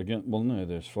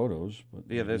 There's photos. But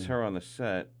yeah, there's her on the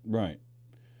set. Right.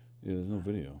 Yeah, there's no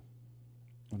video.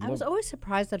 I was always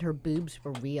surprised that her boobs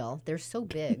were real. They're so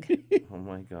big. Oh,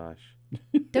 my gosh.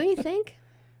 Don't you think?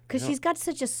 Because she's got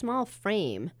such a small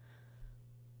frame.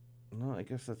 No, I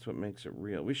guess that's what makes it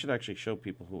real. We should actually show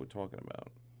people who we're talking about.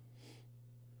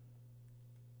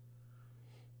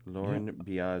 Lauren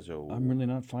Biazzo. I'm really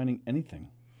not finding anything.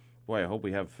 Boy, I hope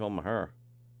we have film of her.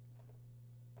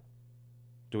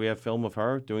 Do we have film of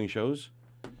her doing shows?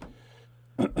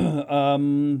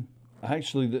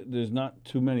 Actually, there's not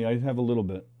too many. I have a little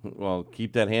bit. Well,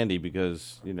 keep that handy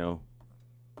because, TMZ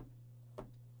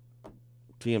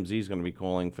is going to be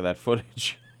calling for that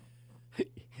footage.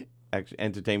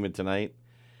 Entertainment Tonight.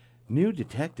 New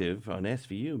detective on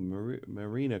SVU,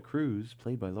 Marina Cruz,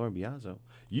 played by Lauren Biazzo,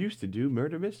 used to do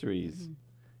murder mysteries. Mm-hmm.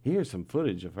 Here's some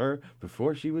footage of her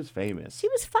before she was famous. She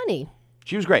was funny.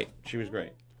 She was great.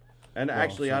 And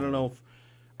actually, I don't know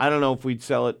if we'd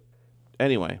sell it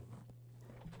anyway.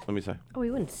 Let me say. Oh,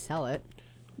 we wouldn't sell it.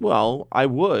 Well, I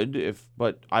would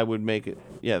but I would make it.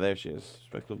 Yeah, there she is.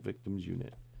 Special Victims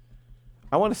Unit.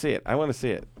 I want to see it.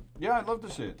 Yeah, I'd love to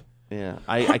see it. Yeah,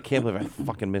 I can't believe I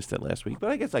fucking missed it last week, but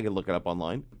I guess I could look it up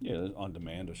online. Yeah, on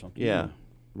demand or something. Yeah,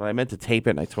 but I meant to tape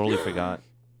it and I totally forgot.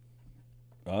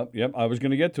 Yep, I was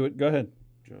going to get to it. Go ahead.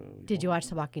 Did you watch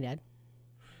The Walking Dead?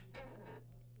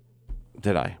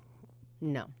 Did I?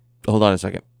 No. Hold on a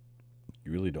second.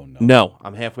 You really don't know? No,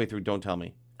 I'm halfway through. Don't tell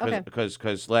me. Okay.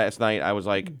 Because last night I was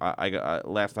like,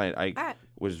 last night I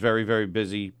was very, very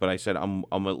busy, but I said I'm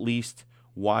at least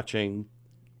watching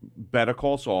Better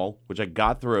Call Saul, which I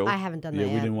got through. I haven't done that yet.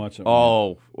 yet. We didn't watch it.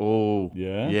 Oh.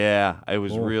 Yeah? Yeah, it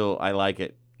was real. I like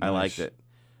it. Nice. I liked it.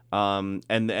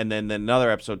 And then another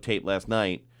episode taped last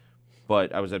night,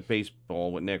 but I was at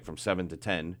baseball with Nick from 7 to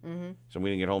 10, so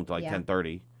we didn't get home till like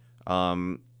 10:30.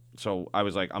 So I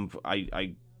was like,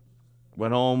 I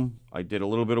went home, I did a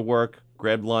little bit of work,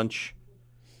 grabbed lunch,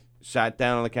 sat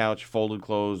down on the couch, folded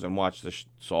clothes, and watched the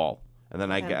Saul. And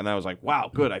then I was like, wow,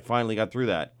 good, I finally got through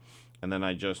that. And then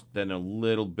then a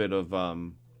little bit of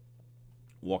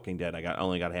Walking Dead. I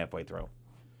only got halfway through,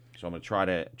 so I'm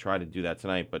gonna try to do that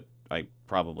tonight, but I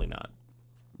probably not.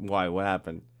 Why? What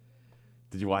happened?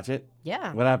 Did you watch it?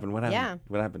 Yeah. What happened? Yeah.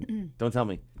 What happened? Don't tell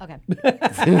me. Okay.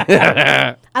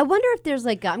 I wonder if there's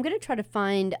I'm going to try to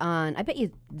find on, I bet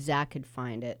you Zach could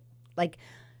find it.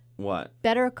 What?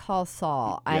 Better Call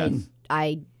Saul. Yes.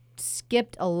 I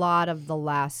skipped a lot of the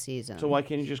last season. So why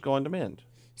can't you just go on demand?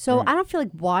 So I don't feel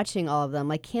like watching all of them.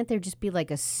 Can't there just be a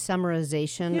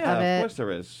summarization of it? Yeah, of course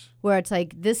there is. Where it's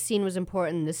this scene was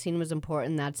important, this scene was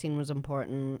important, that scene was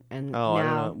important, and now... I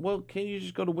don't know. Well, can't you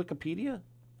just go to Wikipedia?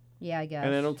 Yeah, I guess.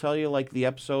 And it'll tell you the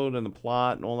episode and the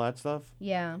plot and all that stuff?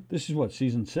 Yeah. This is what,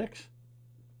 season 6?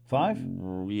 5?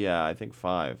 Yeah, I think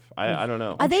 5. I don't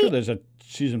know. I'm sure there's a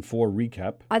season 4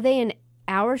 recap. Are they an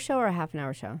hour show or a half an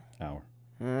hour show? Hour.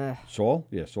 Saul?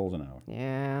 Yeah, Saul's an hour.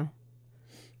 Yeah.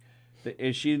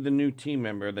 Is she the new team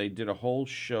member? They did a whole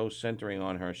show centering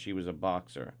on her. She was a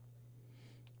boxer.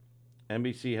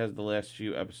 NBC has the last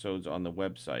few episodes on the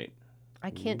website. I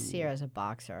can't see her as a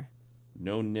boxer.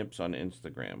 No nips on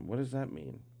Instagram. What does that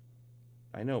mean?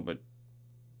 I know, but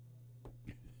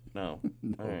no.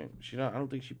 All right. I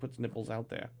don't think she puts nipples out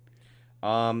there.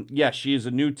 Yeah, she is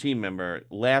a new team member.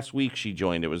 Last week she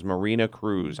joined. It was Marina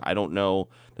Cruz. I don't know.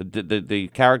 The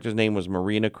character's name was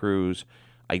Marina Cruz.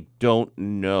 I don't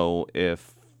know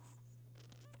if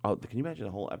Oh, can you imagine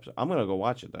the whole episode? I'm gonna go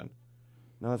watch it then.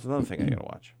 No, that's another thing I gotta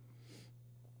watch.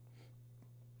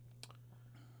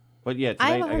 But yeah, I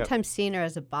tonight have a hard time seeing her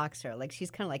as a boxer. Like she's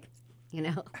kind of like, you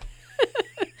know,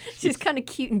 she's kind of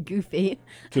cute and goofy.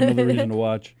 It's another reason to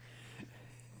watch.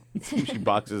 she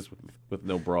boxes with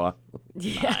no bra.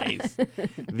 Yeah. Nice.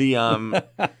 The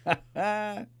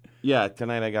yeah,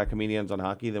 tonight I got comedians on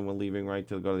hockey. Then we're leaving right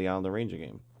to go to the Islander Ranger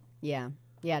game. Yeah.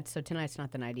 So tonight's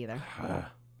not the night either.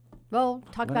 Well,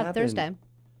 talk What about happened? Thursday.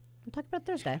 We'll talk about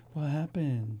Thursday. What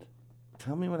happened?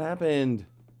 Tell me what happened.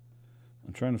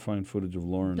 I'm trying to find footage of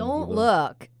Lauren. Don't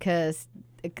look, because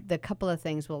the couple of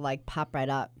things will like pop right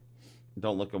up,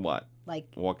 Don't look at what? like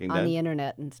Walking on Dead? the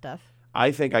internet and stuff.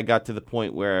 I think I got to the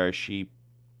point where she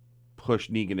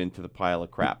pushed Negan into the pile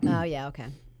of crap. Oh yeah, okay.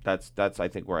 That's I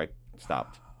think where I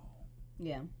stopped.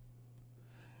 Yeah.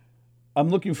 I'm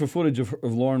looking for footage of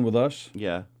Lauren with us,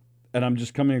 Yeah. and I'm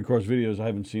just coming across videos I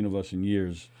haven't seen of us in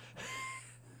years.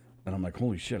 And I'm like,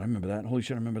 holy shit, I remember that. Holy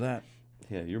shit, I remember that.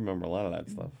 Yeah, you remember a lot of that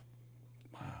stuff.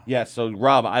 Yeah, so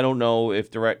Rob, I don't know if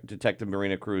Detective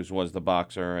Marina Cruz was the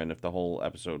boxer and if the whole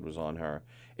episode was on her.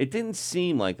 It didn't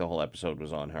seem like the whole episode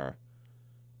was on her.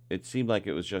 It seemed like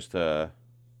it was just a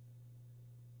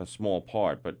small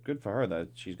part, but good for her that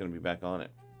she's going to be back on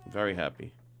it. I'm very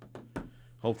happy.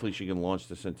 Hopefully she can launch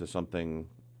this into something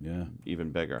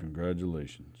even bigger.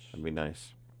 Congratulations. That'd be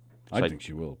nice. I think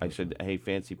she will. I said, hey,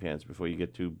 Fancy Pants, before you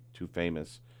get too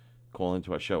famous, call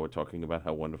into our show. We're talking about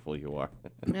how wonderful you are.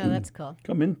 No, that's cool.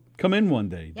 Come in one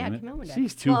day. Yeah, damn it. come on one day.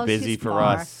 She's too busy she's for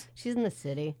far. us. She's in the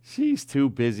city. She's too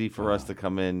busy for us to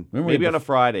come in. Remember we Maybe had on a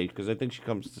Friday, because I think she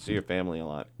comes to see her family a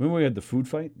lot. Remember we had the food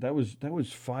fight? That was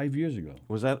 5 years ago.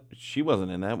 Was that? She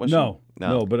wasn't in that, was No, she?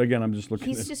 no. But again, I'm just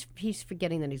looking. He's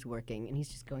forgetting that he's working, and he's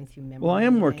just going through memories. Well, I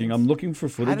am and working. things. I'm looking for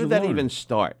footage. How did of that Lauren. even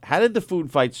start? How did the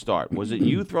food fight start? Was it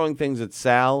you throwing things at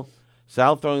Sal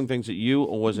throwing things at you,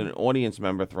 or was it an audience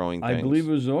member throwing things? I believe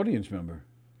it was an audience member.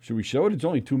 Should we show it? It's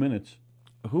only 2 minutes.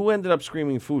 Who ended up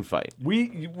screaming food fight?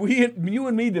 You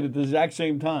and me did it at the exact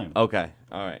same time. Okay,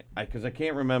 all right. Because I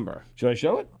can't remember. Should I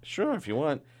show it? Sure, if you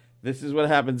want. This is what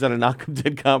happens at a Knock 'em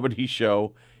Dead comedy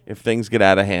show if things get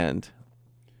out of hand.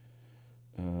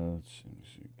 Let's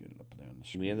see. Get it up there on the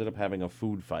screen. We ended up having a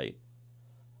food fight.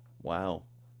 Wow.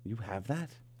 You have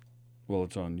that? Well,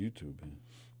 it's on YouTube. Yeah.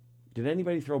 Did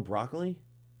anybody throw broccoli?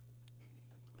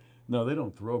 No, they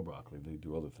don't throw broccoli. They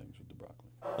do other things with the broccoli.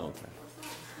 Okay.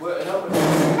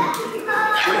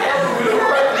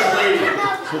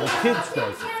 So the kid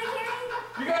starts it.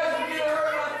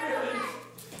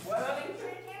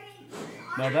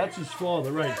 Now that's his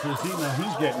father, right? So see, now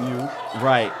he's getting you,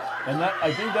 Right. and that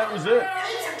I think that was it.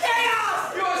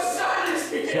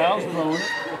 Sal's throwing it.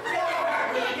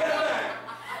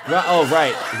 Oh,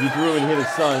 right. He threw and hit his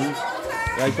son.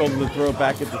 I told him to throw it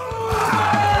back at the...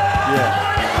 Yeah.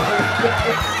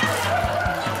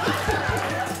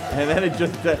 And then it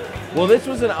just... well, this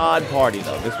was an odd party,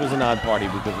 though. This was an odd party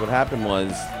because what happened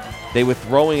was they were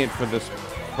throwing it for this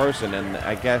person, and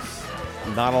I guess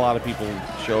not a lot of people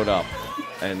showed up,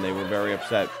 and they were very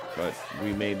upset, but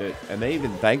we made it, and they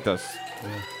even thanked us. Yeah.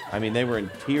 I mean, they were in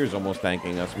tears almost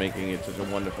thanking us, making it such a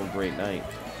wonderful, great night.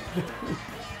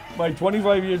 My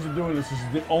 25 years of doing this is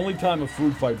the only time a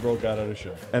food fight broke out at a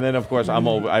show. And then, of course, I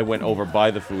went over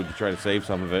by the food to try to save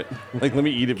some of it. Like, let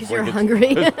me eat it before you're it gets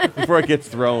hungry. before it gets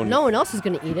thrown. No one else is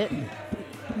going to eat it.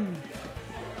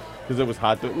 Because it was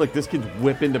hot. Look, this kid's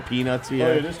whipping the peanuts here.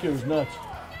 Oh, yeah, this kid was nuts.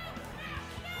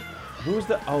 Who's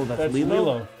the? Oh, that's Lilo.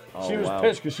 Lilo. Oh, She was wow.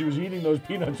 pissed because she was eating those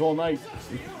peanuts all night.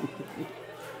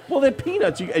 Well, they're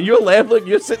peanuts. And you're laughing. Look,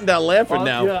 you're sitting down laughing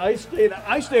now. Yeah,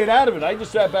 I stayed out of it. I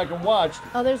just sat back and watched,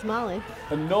 Oh, there's Molly.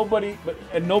 and nobody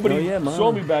Mom.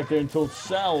 saw me back there until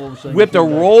Sal all of a sudden Whipped a came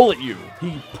back. roll at you.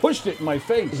 He pushed it in my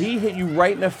face. He hit you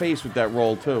right in the face with that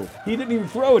roll too. He didn't even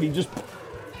throw it. He just.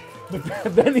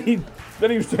 But then he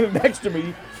was sitting next to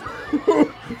me,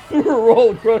 threw a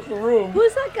roll across the room.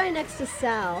 Who's that guy next to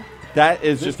Sal? That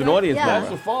is just an guy? audience Yeah. That's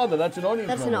member. the father. That's an audience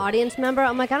That's an member. audience member?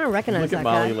 I'm like, I don't recognize Look at that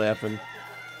Molly guy. laughing.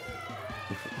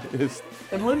 It's-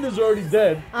 And Linda's already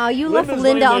dead. Oh, you left Linda's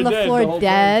Linda laying on the there floor whole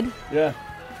dead. time. Yeah.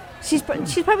 She's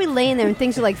probably laying there and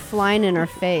things are like flying in her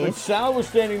But face. Sal was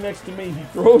standing next to me. He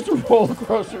throws a roll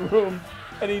across the room,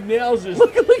 and he nails his.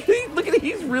 look at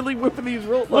he's really whipping these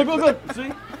rolls. Look!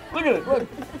 See? Look at it! Look!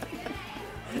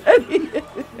 And he-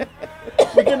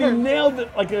 But then he nailed it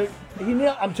like a.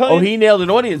 I'm telling oh, you. he nailed an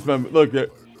audience member. Look at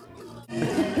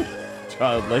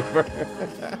child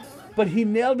labor. But he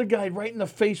nailed the guy right in the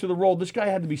face with a roll. This guy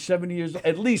had to be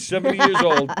at least 70 years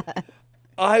old.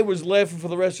 I was laughing for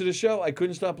the rest of the show. I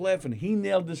couldn't stop laughing. He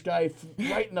nailed this guy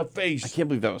right in the face. I can't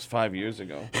believe that was 5 years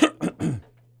ago.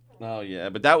 Oh yeah,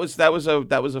 but that was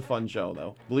a fun show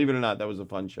though. Believe it or not, that was a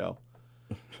fun show.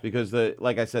 Because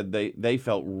like I said, they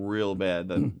felt real bad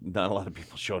that not a lot of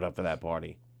people showed up for that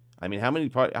party. I mean, how many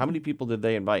people did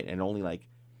they invite? And only like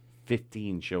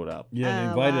 15 showed up. Yeah, they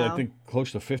invited I think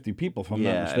close to 50 people, if I'm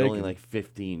not mistaken. And only like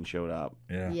 15 showed up.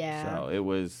 Yeah. So it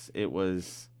was.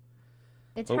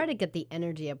 It's hard to get the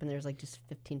energy up when there's like just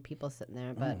 15 people sitting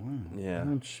there, but I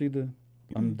don't see the.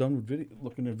 I'm done with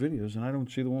looking at videos, and I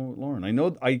don't see the one with Lauren. I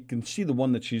know I can see the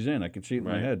one that she's in. I can see it in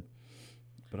my head,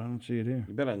 but I don't see it here.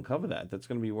 You better uncover that. That's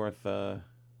going to be worth.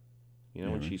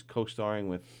 When she's co-starring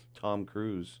with Tom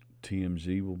Cruise.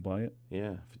 TMZ will buy it.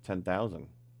 Yeah, for $10,000.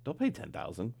 Don't pay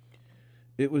 $10,000.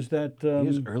 It was that.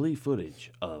 Here's early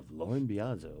footage of Lauren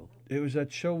Biazzo. It was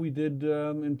that show we did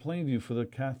in Plainview for the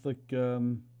Catholic.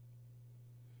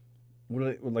 What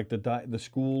are they, like the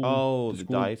school? Oh, the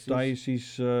diocese.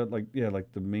 Diocese,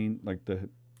 like the main,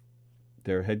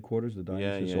 their headquarters, the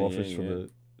diocese office for the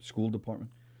school department.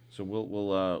 So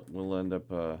we'll end up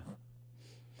the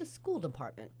school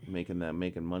department making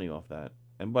money off that.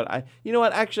 But you know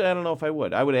what? Actually, I don't know if I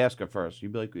would. I would ask her first.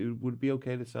 You'd be like, would it be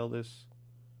okay to sell this?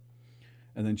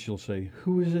 And then she'll say,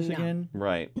 "Who is this again?"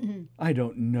 Right. I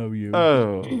don't know you.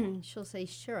 Oh. She'll say,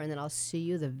 "Sure," and then I'll sue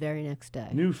you the very next day.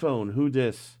 New phone. Who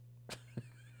dis?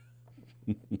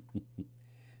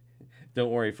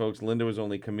 Don't worry, folks. Linda was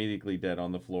only comedically dead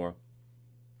on the floor.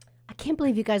 I can't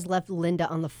believe you guys left Linda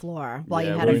on the floor while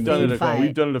you had a food fight.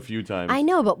 We've done it a few times. I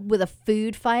know, but with a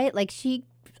food fight, like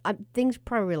things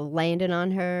probably landed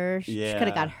on her. She could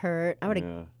have got hurt. I would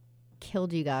have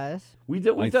killed you guys. We've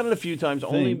done it a few times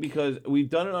only because we've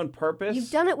done it on purpose.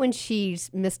 You've done it when she's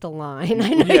missed a line.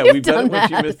 I know we've done it when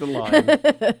she missed a line.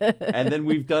 And then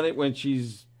we've done it when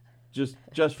she's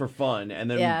just for fun. And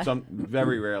then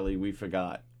very rarely we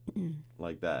forgot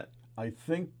like that. I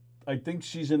think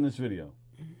she's in this video.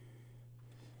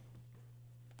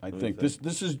 I think this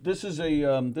is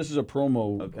a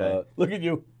promo. Okay. Look at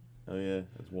you. Oh yeah,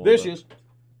 there she is.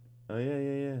 Oh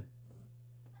yeah.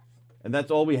 And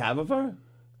that's all we have of her?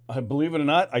 Believe it or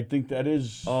not, I think that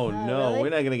is. Oh no, really? We're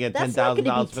not gonna get $10,000 for that.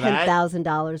 That's not gonna be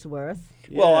 $10,000 worth.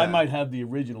 Yeah. Well, I might have the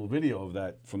original video of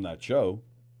that from that show.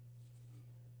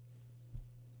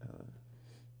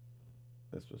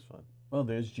 This was fun. Well,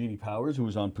 there's Jeannie Powers, who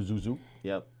was on Pazuzu.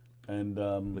 Yep. And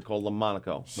Nicole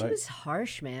LaMonaco. She was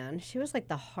harsh, man. She was like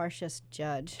the harshest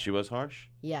judge. She was harsh?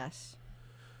 Yes.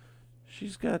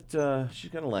 She's got a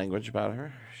language about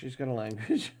her. She's got a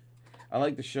language. I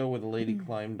like the show where the lady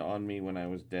climbed on me when I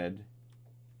was dead.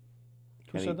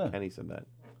 Who said that? Kenny said that.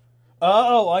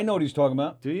 Oh, I know what he's talking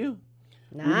about. Do you?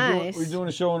 Nice. We were doing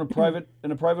a show in a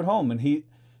private home, and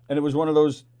it was one of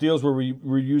those deals where we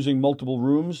were using multiple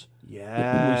rooms.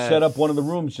 Yeah. We set up one of the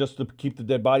rooms just to keep the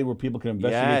dead body where people can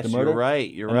investigate the murder. You're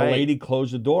right. And the lady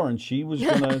closed the door, and she was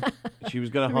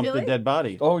gonna hump the dead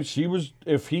body. Oh, she was.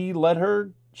 If he let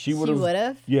her, she would have. She would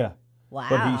have. Yeah. Wow.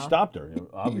 But he stopped her.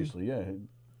 Obviously, yeah.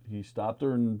 He stopped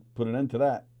her and put an end to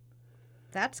that.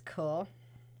 That's cool.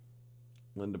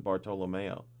 Linda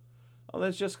Bartolomeo. Oh,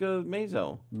 that's Jessica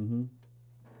Mazo. Mm-hmm.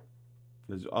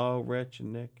 There's Rich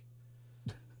and Nick.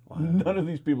 Wow. None of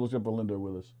these people except for Linda are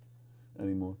with us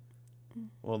anymore.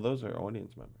 Well, those are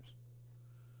audience members.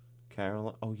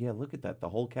 Caroline. Oh, yeah, look at that. The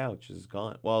whole couch is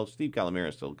gone. Well, Steve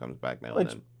Calamera still comes back now and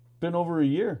then. It's been over a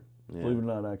year, believe it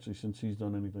or not, actually, since he's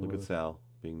done anything Look with at us. Sal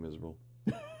being miserable.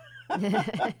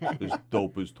 This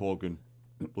dope is talking.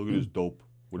 Look at this dope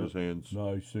with his hands.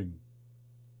 Nice thing.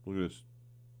 Look at this.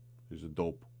 He's a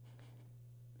dope.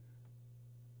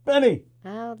 Benny!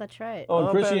 Oh, that's right. Oh,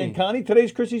 and Chrissy Benny. and Connie.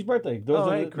 Today's Chrissy's birthday. Those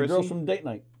are hey, the Chrissy. girls from Date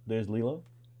Night. There's Lilo.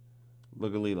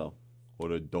 Look at Lilo.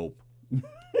 What a dope.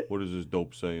 What is this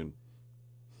dope saying?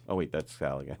 Oh, wait, that's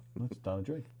Sal again. That's Donna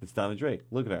Drake. It's Donna Drake.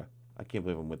 Look at her. I can't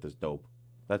believe I'm with this dope.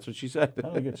 That's what she said. How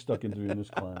did I get stuck interviewing this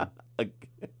clown?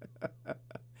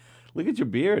 Look at your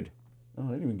beard. Oh,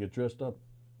 I didn't even get dressed up.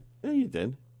 Yeah, you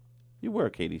did. You wear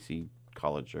a KDC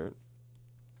collared shirt.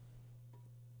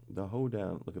 The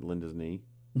hoedown. Look at Linda's knee.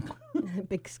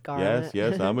 Big scar. on it.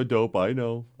 Yes, I'm a dope. I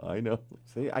know.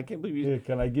 See, I can't believe you. Here,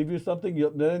 can I give you something?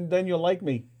 Then you'll like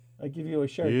me. I give you a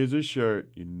shirt. Here's a shirt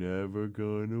you're never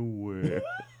gonna wear.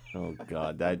 Oh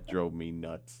God, that drove me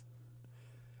nuts.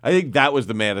 I think that was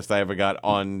the maddest I ever got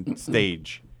on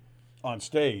stage. On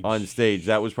stage. On stage,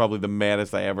 that was probably the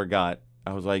maddest I ever got.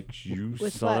 I was like, "You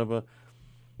With son what? of a."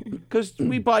 Because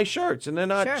we buy shirts and they're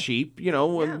not cheap, you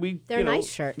know. Yeah, and they're nice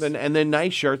shirts. and they're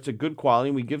nice shirts, of good quality.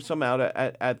 And we give some out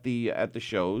at the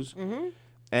shows,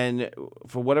 and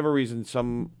for whatever reason,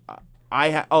 Sal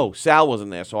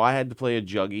wasn't there, so I had to play a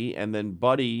juggie, and then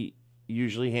Buddy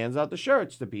usually hands out the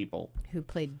shirts to people. Who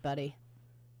played Buddy?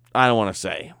 I don't want to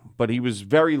say, but he was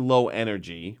very low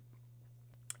energy.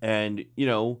 And,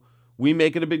 we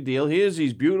make it a big deal. Here's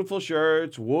these beautiful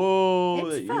shirts. Whoa.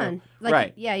 It's fun.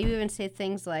 Right. Yeah, you even say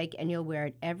things like, and you'll wear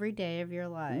it every day of your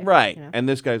life. Right. And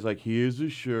this guy's like, here's a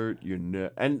shirt.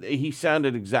 And he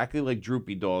sounded exactly like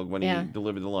Droopy Dog when he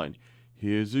delivered the line.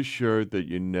 Here's a shirt that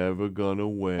you're never going to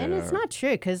wear. And it's not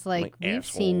true because, we've asshole.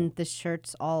 seen the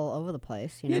shirts all over the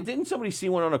place. Yeah, didn't somebody see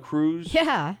one on a cruise?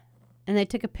 Yeah. And they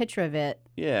took a picture of it.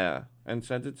 Yeah. And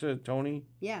sent it to Tony?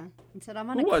 Yeah. And said, I'm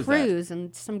on Who a was that? cruise,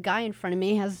 and some guy in front of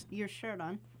me has your shirt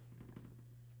on.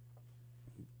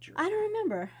 I don't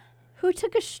remember. Who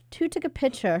took a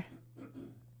picture?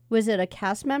 Was it a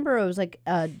cast member or was it like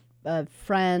a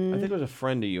friend? I think it was a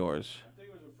friend of yours. I think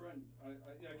it was a friend. I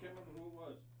can't remember who it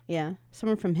was. Yeah.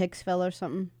 Someone from Hicksville or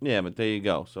something. Yeah, but there you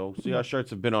go. So, see, our shirts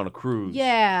have been on a cruise.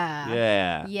 Yeah.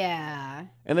 Yeah. Yeah.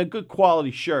 And they're good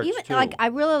quality shirts, Even too. I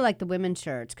really like the women's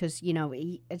shirts because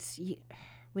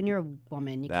when you're a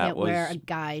woman, you can't wear a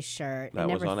guy's shirt. That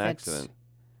it was never on fits. accident.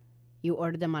 You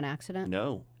ordered them on accident?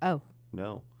 No. Oh.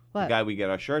 No. What? The guy we get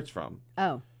our shirts from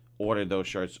Oh. ordered those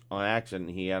shirts on accident.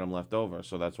 He had them left over,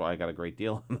 so that's why I got a great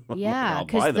deal on them. Yeah, I'll buy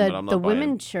because them, but I'm not the buying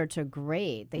women's shirts are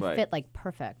great. They Right. fit like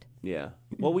perfect. Yeah.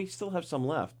 Well, we still have some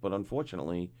left, but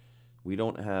unfortunately, we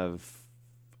don't have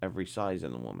every size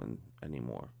in the woman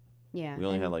anymore. Yeah. We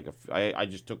only had I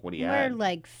just took what he We're had.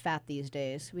 like fat these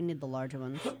days. We need the larger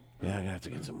ones. Yeah, I'm going to have to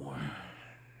get some more.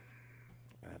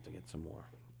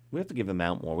 We have to give them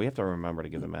out more. We have to remember to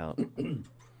give them out.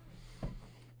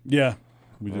 Yeah,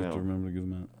 we do have know. to remember to give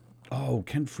them out. Oh,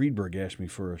 Ken Friedberg asked me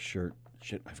for a shirt.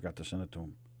 Shit, I forgot to send it to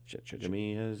him. Shit. Give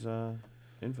me his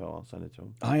info. I'll send it to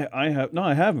him. I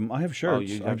have him. I have shirts.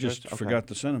 you I have just shirts? Okay. forgot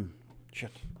to send him.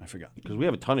 Shit, I forgot. Because we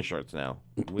have a ton of shirts now.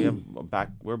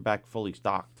 We're back fully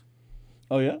stocked.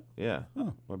 Oh yeah, Yeah.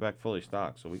 Oh. We're back fully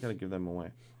stocked, so we got to give them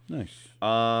away. nice.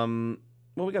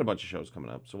 Well, we got a bunch of shows coming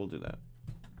up, so we'll do that.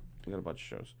 We got a bunch of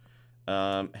shows.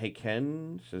 Hey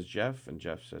Ken says Jeff, and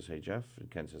Jeff says hey Jeff, and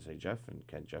Ken says hey Jeff, and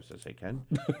Jeff says hey Ken.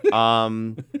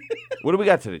 What do we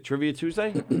got today? Trivia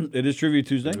Tuesday? It is Trivia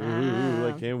Tuesday, Ooh,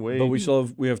 I can't wait. but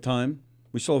we have time.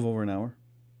 We still have over an hour.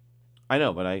 I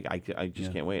know, but I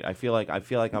just can't wait. I feel like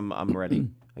I'm ready.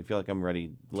 I feel like I'm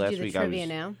ready. Last Did you do week the I trivia was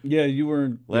now? Yeah, you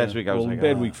were. Last week I was like,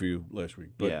 bad ah. week for you last week.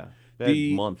 But yeah, bad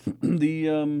month.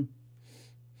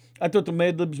 I thought the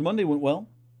Mad Libs Monday went well.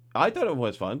 I thought it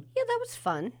was fun. Yeah, that was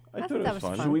fun. I thought think it that was was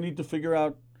fun. fun. So we need to figure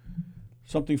out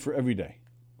something for every day.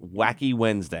 Wacky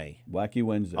Wednesday. Wacky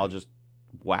Wednesday. I'll just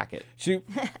whack it. See.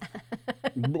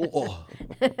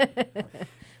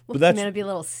 Well, that's- it's going to be a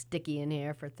little sticky in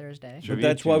here for Thursday. But Trivia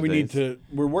that's why we need Tuesdays.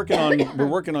 to. We're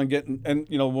working on getting. And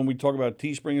when we talk about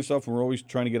Teespring and stuff, we're always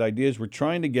trying to get ideas. We're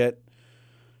trying to get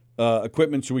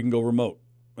equipment so we can go remote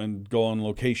and go on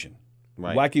location.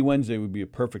 Right. Wacky Wednesday would be a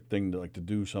perfect thing to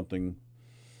do something,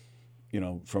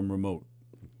 from remote.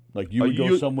 Like you would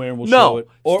go somewhere and we'll show it.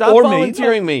 Stop or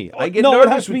volunteering me. I get No, it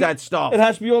nervous has to with be- that stuff. It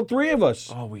has to be all three of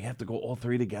us. Oh, we have to go all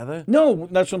three together? No,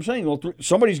 that's what I'm saying. All three,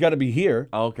 somebody's got to be here.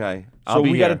 Okay. So I'll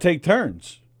be we got to here. take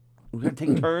turns. We got to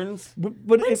take turns? But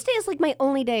Wednesday is like my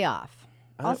only day off.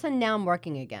 All of a sudden now I'm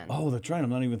working again. oh, that's right. I'm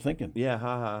not even thinking. Yeah,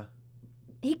 haha.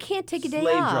 He can't take a day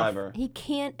Slave off. driver. He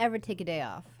can't ever take a day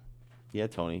off. Yeah,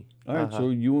 Tony. All right, so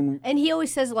you and And he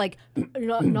always says like,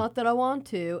 not that I want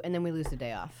to, and then we lose the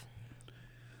day off.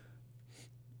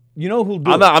 you know who'll do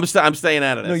I'm it. not. I'm staying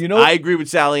out of this. No, I agree with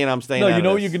Sallie, and I'm staying No, out you of know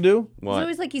this. what you can do? It's What?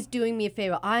 always like he's doing me a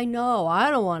favor. I know, I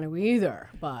don't want to either,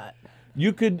 but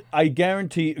You could. I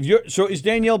guarantee. So is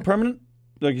Danielle permanent?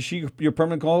 Like, is she your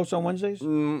permanent co-host on Wednesdays?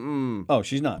 Mm-mm. Oh,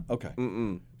 she's not. Okay.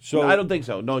 Mm-mm. So I don't think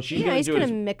so. No, she's yeah, gonna he's do gonna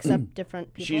it. mix up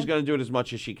different people. She's gonna do it as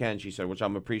much as she can. She said, which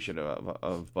I'm appreciative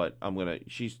of. But I'm gonna.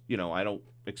 She's. I don't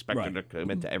expect her Right. to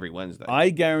commit to every Wednesday. I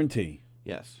guarantee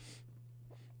Yes.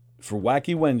 for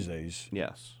Wacky Wednesdays,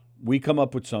 Yes. we come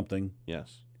up with something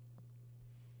Yes.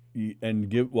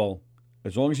 and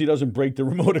as long as he doesn't break the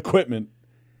remote equipment,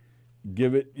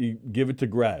 give it to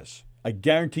Graz. I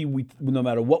guarantee no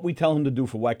matter what we tell him to do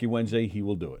for Wacky Wednesday, he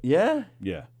will do it. Yeah.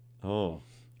 Yeah. Oh.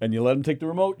 And you let him take the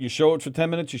remote, you show it for 10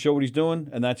 minutes, you show what he's doing,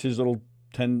 and that's his little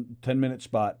 10-minute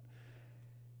spot.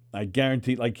 I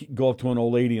guarantee, go up to an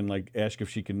old lady and ask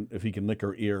if he can lick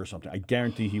her ear or something. I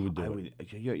guarantee he would do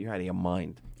it. You're out of your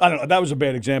mind. I don't know. That was a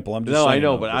bad example. I'm just No, saying. I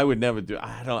know, though. but I would never do.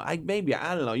 I don't. I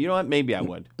don't know. You know what? Maybe I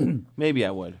would. Maybe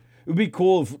I would. It would be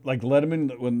cool if,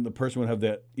 Letterman, when the person would have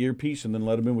that earpiece and then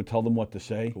Letterman would tell them what to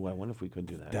say. Oh, I wonder if we could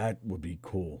do that. That would be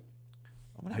cool.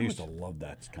 I used to love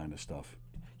that kind of stuff.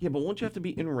 Yeah, but won't you have to be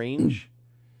in range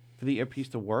for the earpiece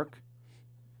to work?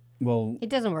 Well, It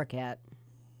doesn't work yet.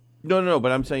 No.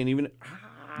 But I'm saying even.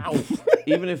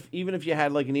 even if you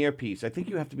had like an earpiece, I think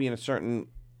you have to be in a certain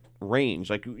range.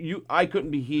 Like I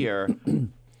couldn't be here,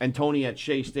 and Tony at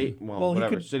Shea State,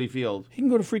 City Field. He can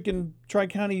go to freaking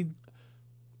Tri-County,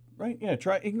 right? Yeah,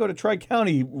 he can go to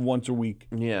Tri-County once a week.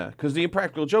 Yeah, because the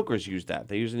Impractical Jokers use that.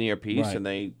 They use an earpiece,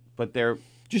 Right. Did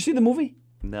you see the movie?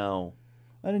 No.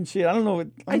 I didn't see it. I don't know.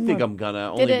 I think I'm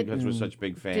gonna, only because we're such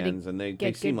big fans, and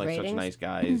they seem like ratings? such nice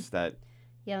guys that...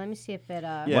 Yeah, let me see if it...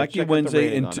 Yeah, Wacky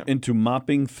Wednesday into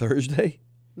Mopping Thursday?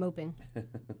 Moping.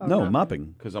 No,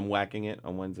 mopping. Because I'm whacking it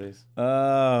on Wednesdays.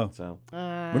 So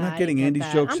we're not getting Andy's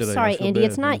jokes today. I'm sorry, Andy.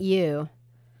 It's not you.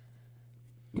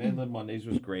 Man Lib Mondays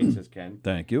was great, says Ken.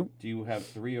 Thank you. Do you have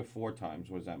 3 or 4 times?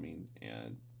 What does that mean,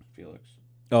 Felix?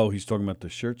 Oh, he's talking about the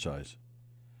shirt size.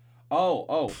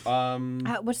 What's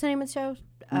the name of the show?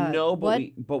 No,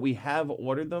 but we have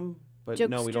ordered them. But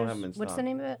no, we don't have them in stock. What's the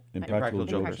name of it? Impractical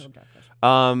Jokers.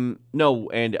 Jokers. No,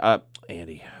 and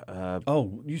Andy.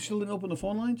 You still didn't open the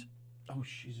phone lines? Oh,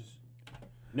 Jesus.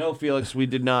 No, Felix, we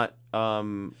did not.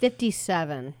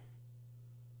 57.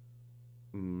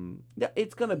 Yeah,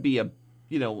 it's gonna be a,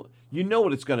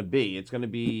 what it's gonna be. It's gonna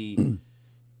be,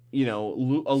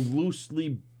 a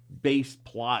loosely based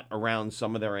plot around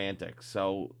some of their antics.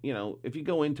 So, if you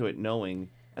go into it knowing,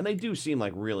 and they do seem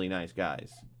like really nice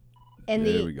guys. And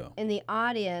there we go. In the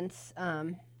audience,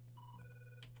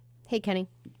 hey, Kenny.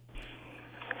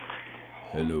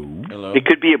 Hello. It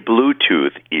could be a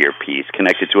Bluetooth earpiece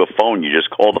connected to a phone. You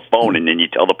just call the phone and then you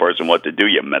tell the person what to do,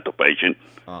 you mental patient.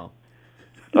 Oh.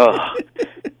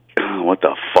 What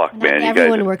the fuck, man?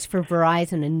 Everyone works for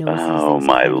Verizon and knows. Oh,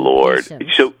 my Lord.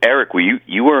 So, Eric,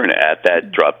 you weren't at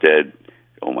that Drop Dead,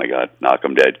 oh, my God, Knock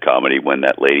 'em Dead comedy when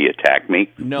that lady attacked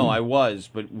me? No, I was,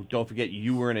 but don't forget,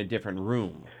 you were in a different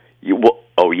room.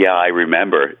 Yeah, I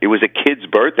remember. It was a kid's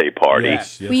birthday party.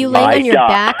 Yes. Were you laying on your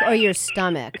back or your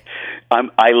stomach?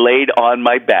 I laid on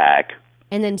my back,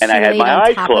 and then I had laid my on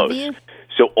eyes top closed. Of you?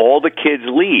 So all the kids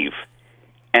leave,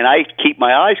 and I keep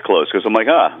my eyes closed because I'm like,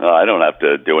 I don't have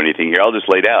to do anything here. I'll just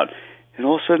lay down. And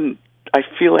all of a sudden, I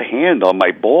feel a hand on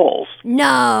my balls.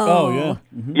 No. Oh, yeah.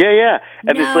 Mm-hmm. Yeah.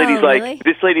 And No,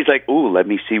 this lady's like, ooh, let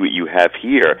me see what you have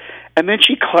here. And then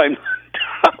she climbed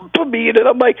on top of me, and then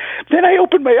I'm like, then I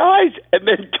opened my eyes, and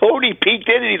then Tony peeked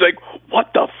in, and he's like,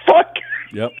 what the fuck?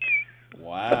 Yep.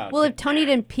 Wow. Well, if Tony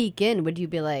didn't peek in, would you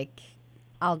be like,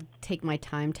 I'll take my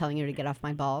time telling you to get off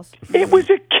my balls? It was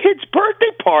a kid's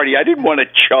birthday party. I didn't want to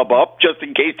chub up just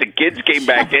in case the kids came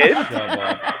back in.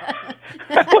 I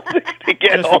wasn't going to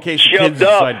get just all in case the kids chubbed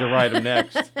up. decide to ride him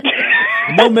next.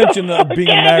 No mention of being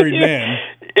a married man.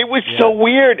 It was so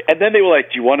weird. And then they were like,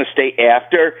 do you want to stay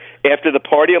after the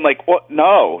party? I'm like, what?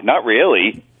 No, not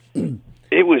really.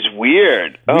 It was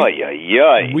weird.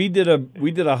 We did a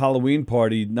Halloween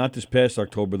party, not this past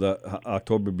October, the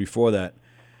October before that,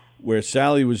 where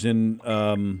Sallie was in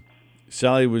a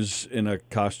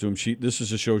costume. This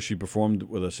is a show she performed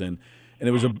with us in, and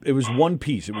it was one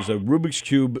piece. It was a Rubik's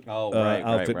Cube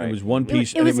outfit. Right. It was one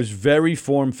piece, and it was very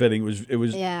form fitting. It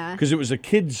was Yeah. because it was a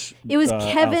kid's. It was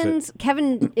Kevin's. Outfit.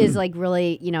 Kevin is like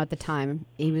really, at the time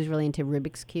he was really into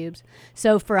Rubik's cubes.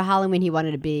 So for Halloween, he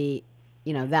wanted to be,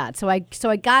 that. So I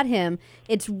got him.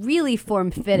 It's really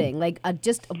form fitting, like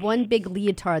just one big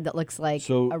leotard that looks like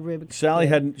a Rubik's. Sally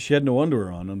cube. had no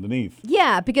underwear on underneath.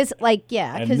 Yeah, because And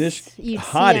because you'd see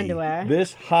hottie, underwear.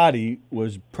 this hottie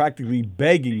was practically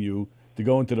begging you to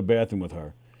go into the bathroom with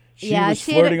her. She was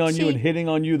she flirting on you and hitting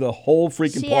on you the whole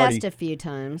freaking She party. asked a few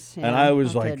times. And I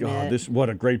was like, what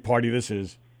a great party this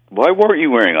is. Why weren't you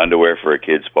wearing underwear for a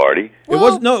kid's party? It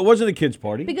wasn't a kid's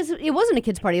party. Because it wasn't a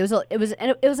kid's party. It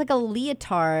was like a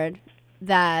leotard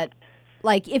that,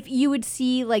 like, if you would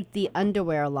see like the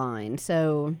underwear line.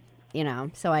 So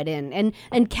so I didn't.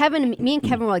 And Kevin, me and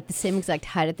Kevin were like the same exact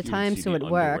height at the time, so it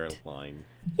worked. Line.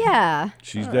 Yeah.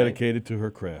 She's dedicated to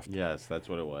her craft. Yes, that's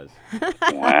what it was.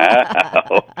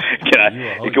 Wow.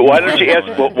 Why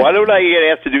don't I get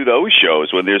asked to do those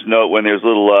shows when there's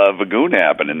little Vagoon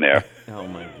happening there? Oh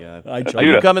my God! Are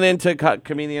you coming into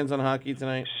Comedians on Hockey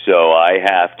tonight? So I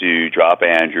have to drop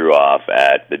Andrew off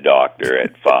at the doctor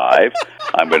at 5.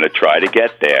 I'm going to try to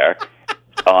get there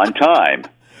on time.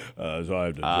 So I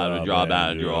have to drop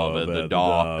Andrew off at the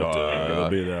doctor. I'll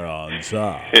be there on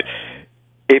time.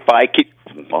 If I could,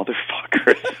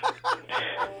 motherfucker.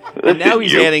 And now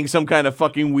he's adding some kind of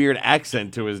fucking weird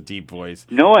accent to his deep voice.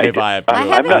 No, I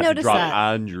haven't noticed drop that.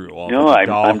 Andrew off. No,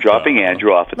 I'm dropping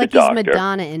Andrew off at like the doctor. Like he's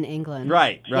Madonna in England.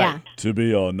 Right. Yeah. To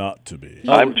be or not to be.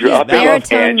 I'm dropping off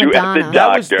Andrew at the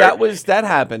doctor. That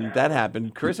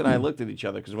happened. Chris and I looked at each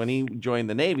other because when he joined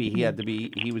the Navy,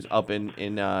 he was up in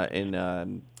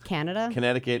Canada,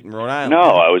 Connecticut, and Rhode Island. No,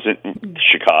 I was in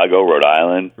Chicago, Rhode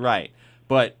Island. Right.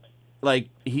 but like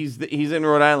he's in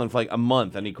Rhode Island for like a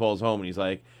month, and he calls home and he's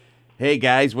like, "Hey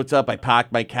guys, what's up? I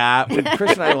parked my car." And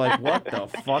Chris and I are like, "What the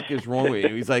fuck is wrong with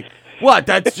you?" He's like, "What?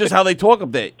 That's just how they talk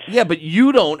up there." Yeah, but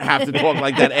you don't have to talk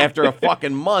like that after a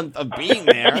fucking month of being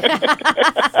there.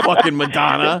 Fucking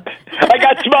Madonna. I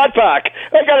got smart park.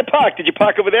 I got it parked. Did you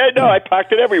park over there? No, I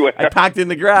parked it everywhere. I parked in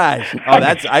the garage. Oh,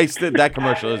 that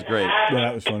commercial is great. Yeah,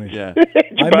 that was funny. Yeah.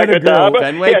 I met a girl.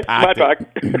 Fenway Yeah, parked smart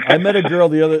it. park. I met a girl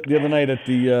the other night at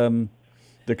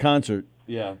the concert.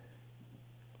 Yeah.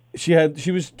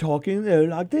 She was talking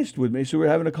like this with me, so we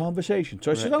were having a conversation.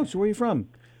 So I said, "Oh, so where are you from?"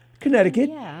 "Connecticut."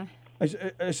 Yeah. I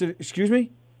said, "Excuse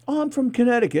me?" "Oh, I'm from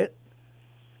Connecticut."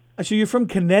 I said, "You're from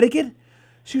Connecticut?"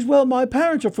 She goes, "Well, my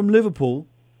parents are from Liverpool."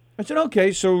 I said,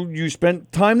 "Okay, so you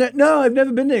spent time there?" "No, I've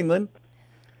never been to England."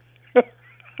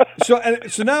 So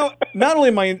now, not only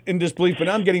am I in disbelief, but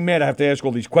now I'm getting mad. I have to ask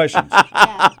all these questions.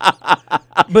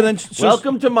 But then,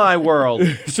 Welcome to my world.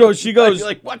 So she goes, You're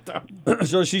like, what the?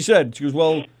 so she goes,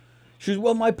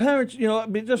 well, my parents,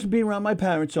 just being around my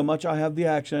parents so much, I have the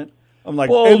accent. I'm like,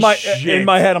 Bullshit. in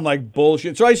my head, I'm like,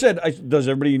 bullshit. So I said, does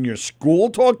everybody in your school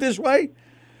talk this way?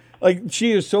 Like,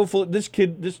 she is so full. This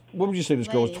kid, what would you say? This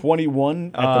girl is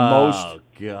 21 at the most. Oh,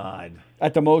 God.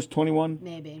 At the most, 21?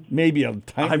 Maybe. Maybe a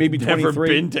tiny, I've maybe never 23.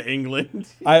 been to England.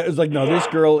 I was like, no, this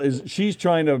girl she's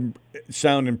trying to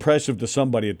sound impressive to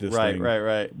somebody at this thing.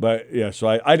 Right. But, yeah, so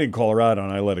I didn't call her out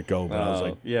on it. I let it go. But I was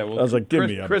like, yeah, well, I was like, give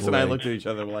me a Chris and I break. looked at each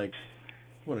other like,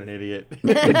 what an idiot.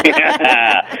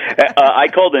 I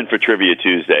called in for Trivia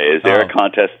Tuesday. Is there a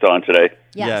contest on today?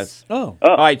 Yes. Oh.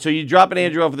 All right, so you're dropping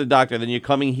Andrew off at the doctor, then you're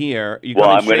coming here. Well,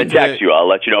 I'm going to text you. I'll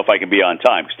let you know if I can be on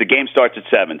time because the game starts at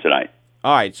 7 tonight.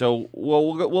 All right, so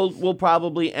we'll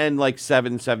probably end like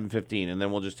 7:15, and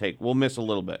then we'll miss a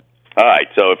little bit. All right,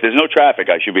 so if there's no traffic,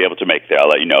 I should be able to make it there. I'll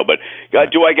let you know. But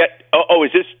do I get? Oh,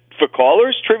 is this for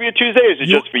callers, Trivia Tuesday, or is it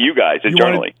just for you guys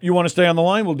internally? You want to stay on the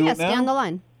line? We'll do it now. Stay on the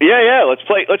line. Yeah. Let's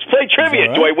play trivia. All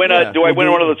right. Do I win Yeah. Do I win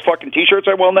one of those fucking T-shirts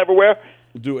I will never wear?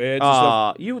 We'll do ads and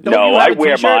stuff. No, I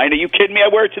wear mine. Are you kidding me? I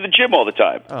wear it to the gym all the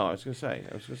time. Oh, I was gonna say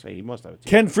he must have a t-shirt.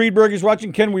 Ken Friedberg is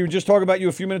watching. Ken, we were just talking about you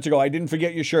a few minutes ago. I didn't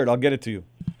forget your shirt. I'll get it to you.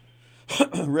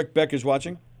 Rick Beck is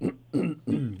watching. All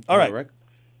right. Hello, Rick.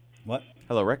 What?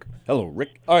 Hello, Rick. Hello, Rick.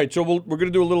 All right, so we're going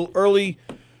to do a little early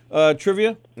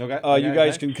trivia. Okay. You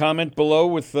guys can comment below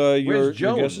with your Where's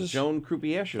Joan? guesses. Joan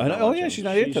Croupier. I know. Oh, yeah, she's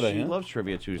not here today, She huh? loves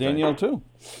Trivia Tuesday. Danielle, too.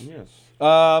 Yes.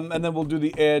 And then we'll do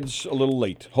the ads a little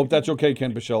late. Hope that's okay,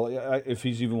 Ken Bichelle, if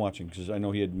he's even watching, because I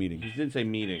know he had meetings. He did say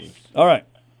meetings. All right.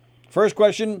 First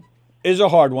question is a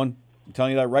hard one. I'm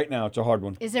telling you that right now. It's a hard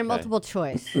one. Is there multiple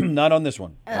choice? Not on this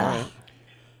one.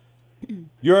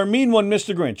 You're a mean one,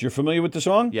 Mr. Grinch. You're familiar with the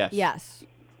song? Yes. Yes.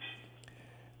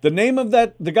 The name of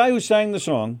the guy who sang the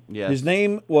song, Yes. his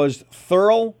name was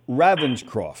Thurl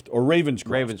Ravenscroft, or Ravenscroft.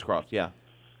 Ravenscroft. Yeah.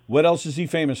 What else is he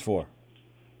famous for?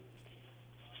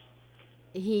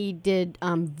 He did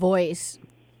voice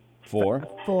For?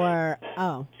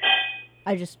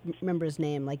 I just remember his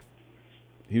name, like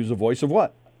He was the voice of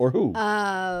what? Or who?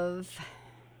 of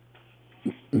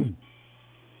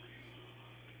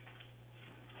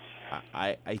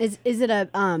Is it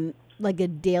a like a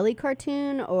daily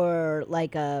cartoon or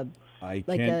like a I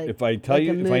like can't. a- If I tell like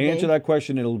you, a if I answer movie? that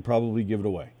question, it'll probably give it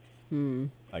away.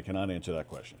 I cannot answer that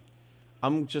question.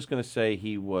 I'm just gonna say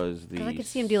he was the. because I could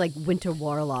see him do like Winter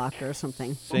Warlock or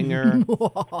something. singer. Here's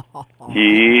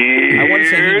I want to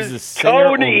say he was the singer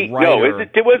Tony. or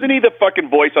writer. No, wasn't he the fucking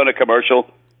voice on a commercial?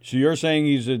 So you're saying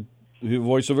he's the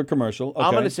voice of a commercial? Okay.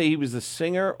 I'm gonna say he was the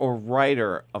singer or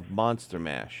writer of Monster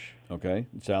Mash. Okay,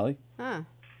 Sally. Huh.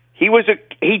 He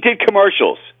did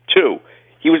commercials too.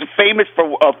 He was famous for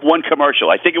one commercial.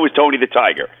 I think it was Tony the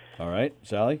Tiger. All right,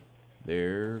 Sally.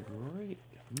 They're great.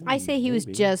 I say he was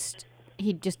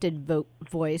he just did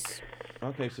voice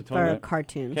Okay, so for Tony.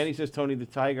 cartoons. Kenny says Tony the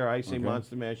Tiger. I say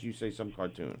Monster Mash. You say some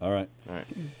cartoon. All right. All right.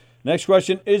 Next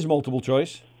question is multiple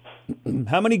choice.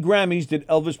 How many Grammys did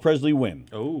Elvis Presley win?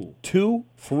 Oh, 2,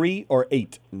 3, or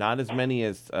 8? not as many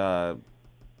as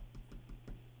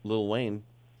Lil Wayne.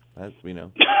 That we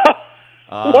know.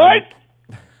 What?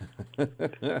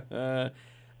 I'm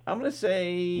gonna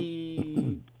say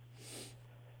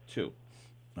 2.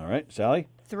 All right, Sally.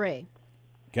 3.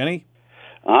 Kenny.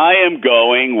 I am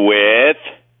going with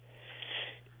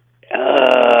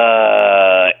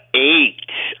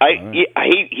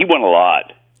 8. He won a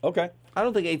lot. Okay. I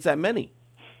don't think 8's that many.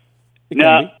 It No.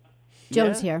 can be.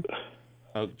 Jones here.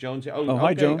 Oh, Jones. Oh,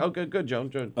 hi, okay. Joan. Oh, good,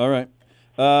 Joan. All right.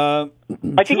 I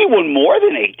think he won more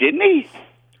than 8, didn't he?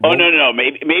 Oh no.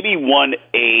 Maybe he won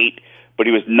 8, but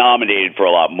he was nominated for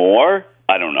a lot more.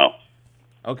 I don't know.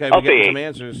 Okay, I'll we're getting say some 8.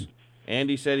 answers.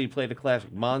 Andy said he played a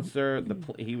classic monster.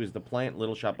 He was the plant,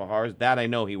 Little Shop of Horrors. That I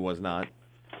know he was not.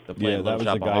 The plant, that Little was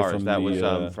Shop the of guy Horrors. from That the, was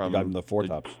the from guy from the Four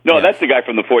Tops. No, Yeah. that's the guy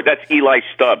from the Fort. That's Eli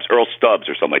Stubbs, Earl Stubbs,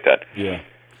 or something like that. Yeah.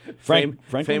 Famous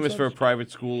Franklin for a Stubbs? private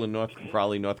school in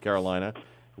probably North Carolina,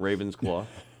 Ravensclaw.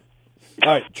 All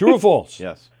right, true or false?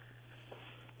 Yes.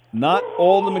 Not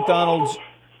all the McDonald's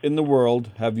in the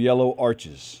world have yellow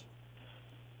arches.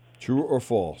 True or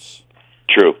false?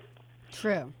 True.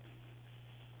 True.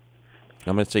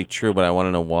 I'm going to say true, but I want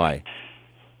to know why.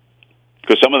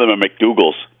 Because some of them are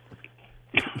McDougal's.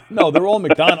 No, they're all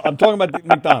McDonald's. I'm talking about the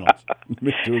McDonald's.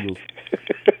 McDougal's.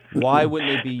 Why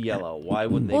wouldn't they be yellow? Why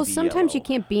wouldn't they Well, be sometimes you yellow?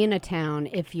 can't be in a town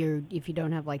if you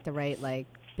don't have like the right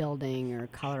building or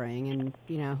coloring, and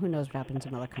who knows what happens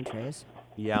in other countries.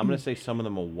 Yeah, I'm going to say some of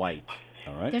them are white.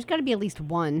 All right. There's got to be at least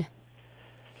one.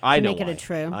 I know make it why. a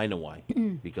true. I know why.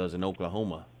 Because in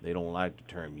Oklahoma, they don't like the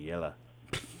term yellow.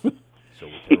 So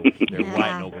they're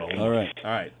white in Oklahoma. All right.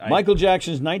 All right. Michael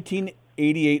Jackson's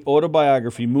 1988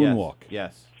 autobiography, Moonwalk.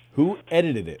 Yes. Who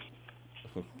edited it?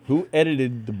 Who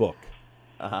edited the book?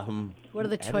 What are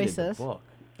the edited choices? book?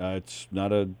 It's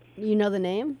not a. You know the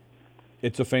name?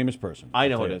 It's a famous person. I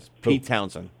know I'll who it tell is. you. Pete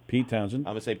Townsend. Pete Townsend.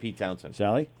 I'm going to say Pete Townsend.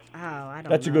 Sally? Oh, I don't know.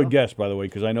 That's a good guess, by the way,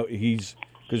 because I know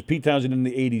because Pete Townsend in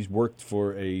the 80s worked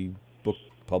for a book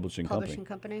publishing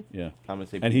company. Yeah. I'm going to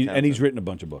say And Pete and he's Townsend. written a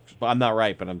bunch of books. But I'm not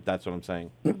right, but that's what I'm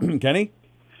saying. Kenny?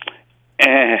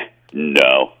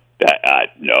 No.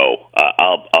 No.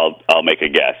 I'll make a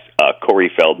guess.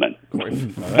 Corey Feldman.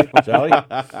 All right. Sally?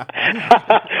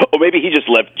 Or maybe he just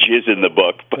left jizz in the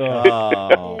book.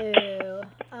 Oh. Ew.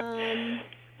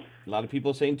 A lot of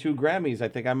people saying 2 Grammys. I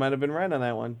think I might have been right on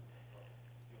that one.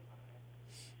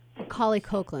 Macaulay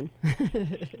Culkin.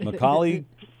 Macaulay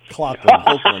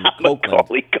Culkin.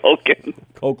 Macaulay Culkin.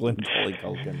 Copeland. Holy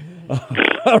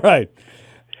Culkin. All right.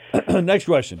 Next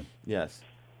question. Yes.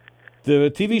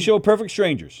 The TV show Perfect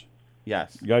Strangers.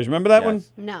 Yes. You guys remember that Yes. one?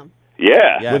 No.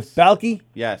 Yeah. Yes. With Balky?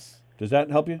 Yes. Does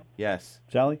that help you, Yes.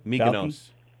 Sally? Balky? Mykonos.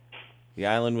 The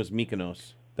island was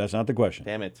Mykonos. That's not the question.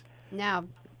 Damn it. Now,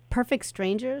 Perfect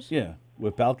Strangers? Yeah.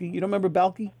 With Balky? You don't remember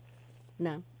Balky?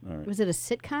 No. All right. Was it a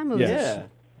sitcom? Or was Yes.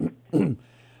 it- Yeah.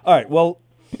 All right. Well,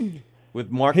 With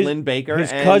Mark His- Lynn Baker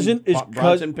his and cousin is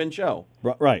Bronson Pinchot.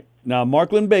 right. Now,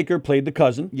 Mark Lynn Baker played the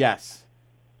cousin. Yes.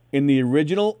 In the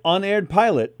original unaired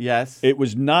pilot, Yes. it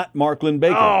was not Mark Lynn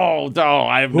Baker. Oh, no,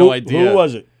 I have no idea. Who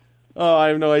was it? Oh, I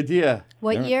have no idea.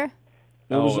 What year?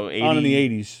 It was Oh, on in the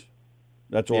 80s.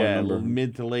 That's all I Yeah, remember.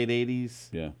 mid to late 80s.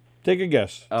 Yeah. Take a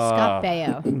guess. Scott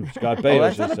Baio. Scott Oh, Baio.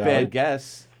 that's says not a Sally. bad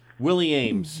guess. Willie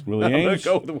Ames. Willie I'm gonna Ames.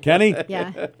 go with Kenny?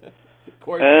 Yeah.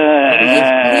 Corey-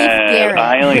 Garrett.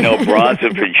 I only know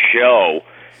Bronson Pinchot.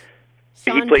 He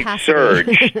Sean played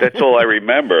Cassidy. Surge. That's all I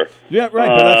remember. Yeah,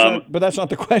 right. But that's not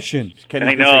the question. Kenny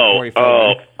I can say know. Corey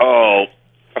Feldman.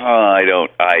 I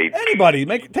don't. Anybody,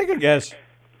 take a guess.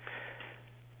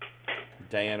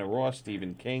 Diana Ross,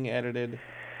 Stephen King edited.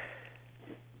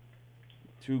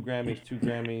 2 Grammys.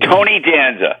 Tony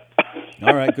Danza.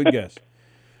 All right, good guess.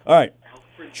 All right.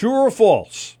 True or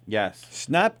false? Yes.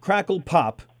 Snap, Crackle,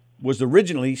 Pop was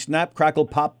originally Snap, Crackle,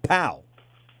 Pop, Pow.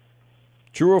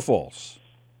 True or false?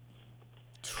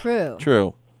 True.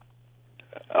 True.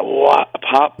 What?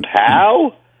 Pop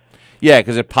Pow? Yeah,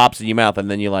 because it pops in your mouth and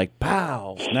then you're like,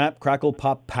 pow. Snap, Crackle,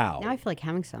 Pop, Pow. Now I feel like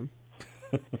having some.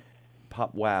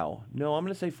 Pop, wow. No, I'm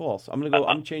going to say false. I'm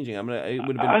changing. It would have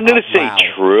been I'm going to pop, say wow.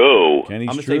 true. Kenny's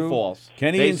I'm gonna true. say false.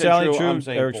 Kenny They and said Sally true, true. I'm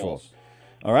saying Eric's false. false.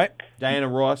 All right. Diana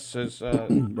Ross says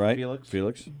Right.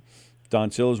 Felix. Don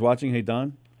Sill is watching. Hey,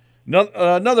 Don.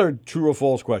 Another true or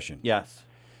false question. Yes.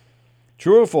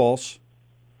 True or false?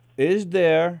 Is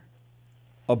there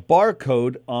a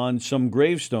barcode on some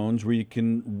gravestones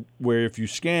where if you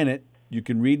scan it, you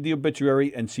can read the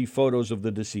obituary and see photos of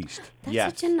the deceased? That's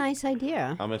Yes. such a nice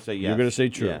idea. I'm going to say yes. You're going to say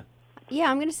true. Yeah. Yeah,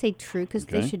 I'm going to say true because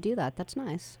Okay. they should do that. That's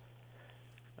nice.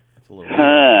 That's a little weird.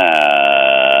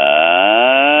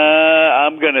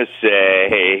 I'm going to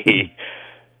say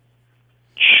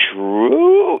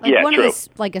true. Like Yeah, one true. of the,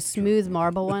 like a smooth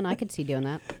marble one. I could see doing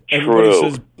that. Everybody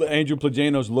True. says Andrew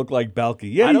Plagianos look like Balky.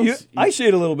 Yeah, I don't I see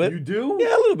it a little bit. You do?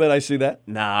 Yeah, a little bit. I see that.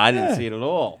 Nah, I didn't Yeah. see it at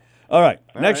all. All right.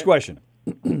 Next right. question.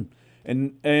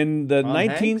 In the Tom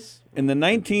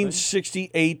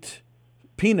 1968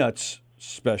 Peanuts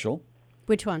special,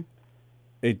 Which one?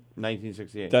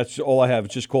 1968. that's all I have.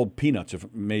 It's just called Peanuts.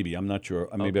 Maybe I'm not sure.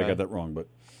 Maybe I Okay. got that wrong, but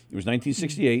it was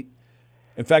 1968.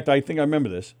 In fact, I think I remember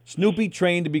this. Snoopy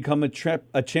trained to become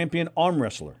a champion arm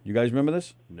wrestler. You guys remember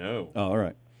this? No. Oh, all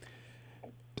right.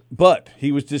 But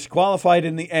he was disqualified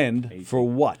in the end for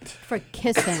what? For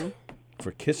kissing.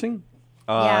 For kissing?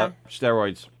 Yeah.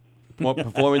 Steroids.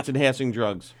 Performance-enhancing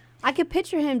drugs. I could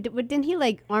picture him. Didn't he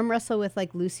like arm wrestle with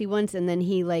like Lucy once, and then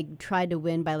he like tried to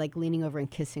win by like leaning over and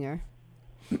kissing her?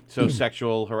 So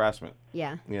sexual harassment.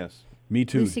 Yeah. Yes. Me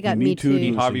Too. Lucy got Me Too'd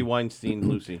Lucy. Harvey Weinstein,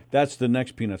 Lucy. That's the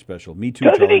next Peanut special. Me Too,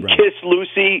 Doesn't Charlie he Brown. kiss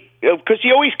Lucy? Because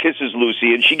he always kisses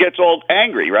Lucy, and she gets all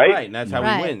angry, right? Right, and that's how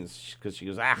Right. he wins. Because she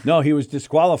goes, ah. No, he was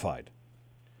disqualified.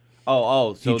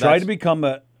 So He tried to become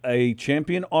a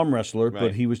champion arm wrestler, but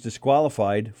Right. he was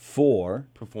disqualified for...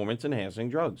 performance-enhancing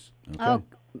drugs. Oh,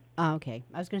 okay.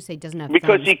 I was gonna say doesn't have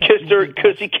Because thumbs, he but kissed her. maybe it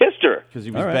Because does. he kissed her. Because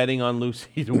he was All right. betting on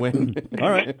Lucy to win. All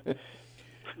right.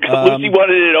 Lucy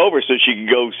wanted it over so she could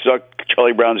go suck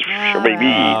Charlie Brown's baby.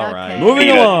 All right. Moving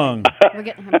Peanut. along.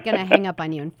 I'm gonna hang up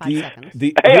on you in 5 seconds.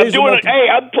 Hey,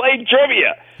 I'm playing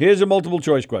trivia. Here's a multiple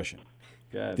choice question.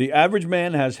 God. The average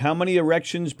man has how many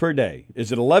erections per day?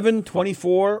 Is it 11,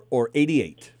 24, or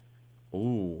 88?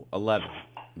 Ooh, 11.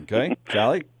 Okay,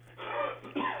 Sallie?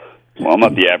 Well, I'm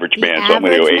not the average The man, so I'm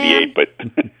going to go average 88.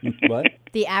 But What?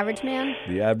 The average man.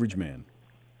 The average man.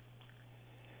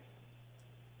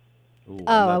 Ooh, I'm Oh, not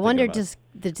I thinking wonder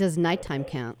about- does nighttime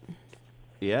count?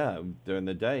 Yeah, during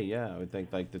the day, yeah. I would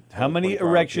think like the How many 24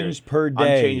 hour erections period. per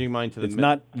day? I'm changing mine to the It's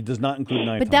not. It does not include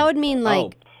nighttime. But that would mean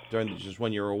like during just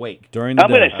when you're awake. during the I'm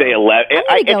day. going to say 11. I'm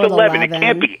gonna go It's with 11. It 11.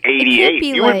 can't be It can't 88. be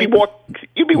You would be like-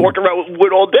 you'd be walking around with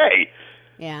wood all day.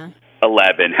 yeah.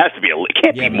 11 has to be. It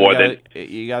can't Yeah, be but more than.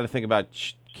 you got to think about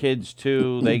kids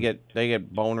too. They get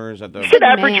boners at the. It's an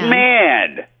average Man.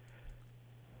 man.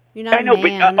 You're not I know, a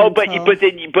man but until- but then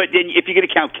if you're going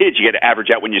to count kids, you got to average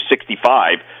out when you're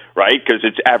 65, right? Because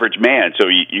it's average man. So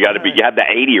you got to be. You have the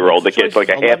 80-year-old that gets like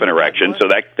a half an 11, erection, what? so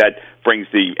that brings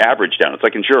the average down. It's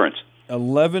like insurance.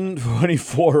 11,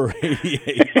 24, or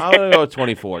 88. I'm gonna go with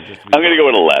 24. Just to be I'm going to go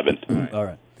with 11. All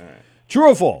right. True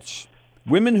or false?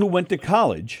 Women who went to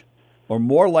college are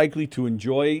more likely to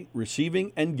enjoy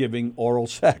receiving and giving oral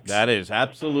sex. That is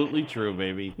absolutely true,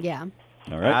 baby. yeah.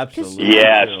 All right. Absolutely.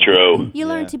 Yeah, it's true. You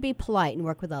learn Yeah. to be polite and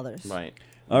work with others. Right.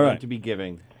 All You right. want to be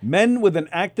giving. Men with an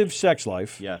active sex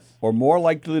life Yes. are more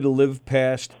likely to live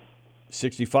past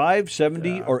 65,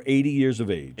 70, or 80 years of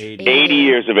age. 80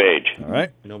 years of age. All right.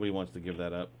 Nobody wants to give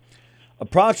that up.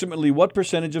 Approximately what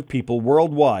percentage of people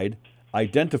worldwide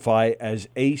identify as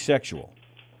asexual?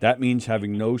 That means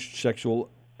having no sexual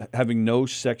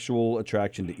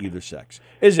attraction to either sex.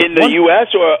 Is it In the U.S.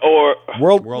 or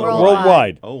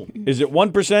worldwide? Oh, Is it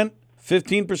 1%,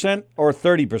 15%, or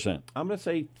 30%? I'm gonna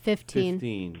say 15.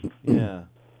 15. Yeah.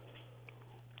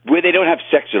 where they don't have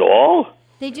sex at all?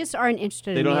 They just aren't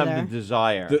interested They in don't either. have the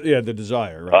desire. The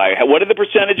desire, right? All right, what are the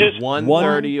percentages?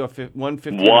 130 or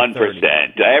 150.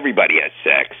 1%. Everybody has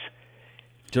sex.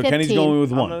 So Kenny's 15. going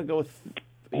with I'm 1. gonna go with.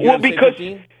 Well, because-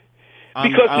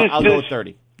 I'll this- go with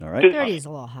 30. All right. 30 is a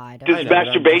little high. Does Don't I know, but I'm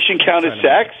masturbation just count as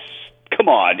trying to- sex? Come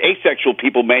on, asexual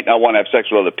people may not want to have sex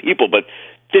with other people, but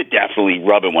they're definitely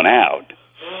rubbing one out.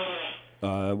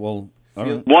 Well, all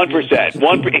right. 1%.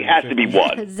 It has to be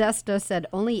one. Zesto said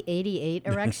only 88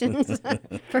 erections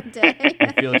per day.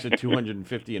 Felix at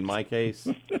 250 in my case.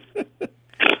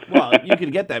 Well, you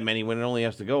could get that many when it only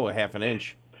has to go a half an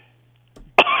inch.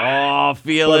 Oh,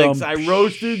 Felix, I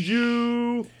roasted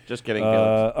you. Just kidding,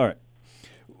 Felix. All right.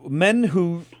 Men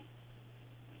who...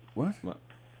 What? What?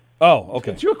 Oh,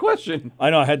 okay. It's your question.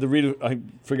 I know, I had to read it. I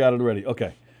forgot it already.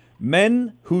 Okay.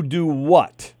 Men who do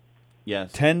what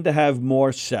Yes. tend to have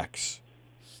more sex?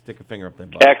 Stick a finger up their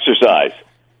butt. Exercise.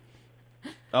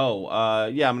 Oh,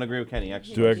 yeah, I'm going to agree with Kenny.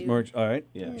 Actually. Do X more? All right.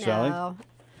 Yeah. Sallie?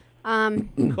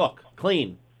 No. Cook.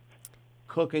 Clean.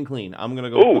 Cook and clean. I'm going to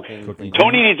go Ooh, cook and clean.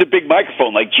 Tony needs a big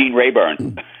microphone like Gene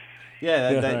Rayburn.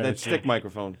 Yeah, that right. stick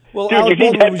microphone. Well, Dude, Alec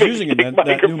you need Baldwin that was big using it in that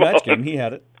new microphone. match game. He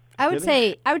had it. I would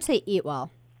say eat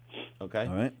well. Okay.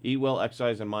 All right. Eat well,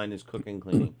 exercise, and mine is cook and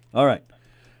cleaning. All right.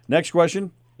 Next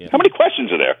question. How many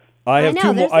questions are there? I have know, two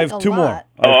more. there's I have like a two more. lot.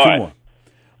 I have All two right. more.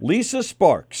 Lisa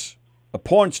Sparks, a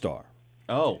porn star.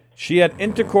 Oh. She had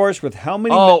intercourse with how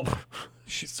many? Oh. men-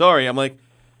 Sorry, I'm like.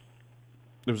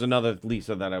 There was another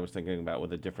Lisa that I was thinking about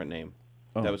with a different name.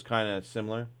 Oh. That was kind of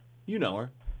similar. You know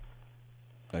her.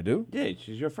 I do. Yeah,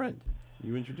 she's your friend.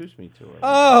 You introduced me to her.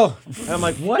 Oh, And I'm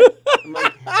like, what? I'm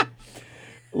like,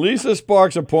 Lisa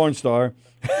Sparks, a porn star,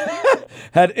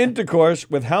 had intercourse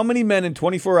with how many men in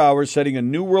 24 hours, setting a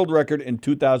new world record in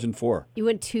 2004? You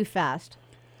went too fast.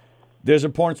 There's a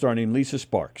porn star named Lisa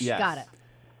Sparks. yes. Got it.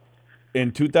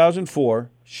 In 2004,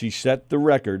 she set the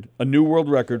record, a new world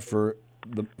record for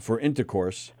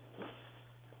intercourse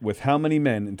with how many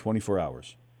men in 24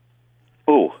 hours?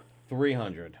 Ooh.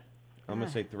 300. I'm going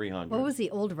to say 300. What was the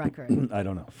old record? I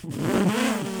don't know.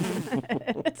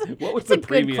 What was It's the a good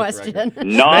previous question. record?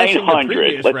 Smashing the 900.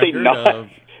 previous Let's say record nine. of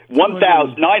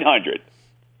 1,900.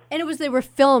 And they were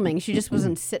filming. She just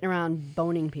wasn't sitting around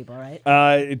boning people, right?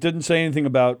 It didn't say anything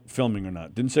about filming or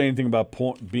not. Didn't say anything about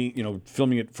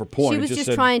filming it for porn. She It was just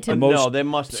said trying to. No, it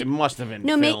must have been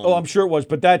filmed. Oh, I'm sure it was,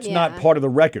 but that's not part of the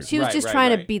record. She was just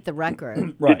trying to beat the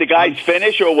record. Right. Did the guys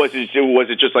finish, or was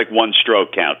it just like one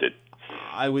stroke counted?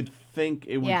 I would think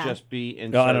it would just be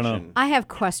insertion. No, I don't know. I have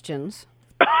questions.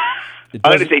 I'm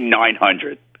going to say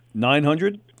 900.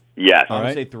 900? Yes. I would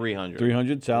right. say 300.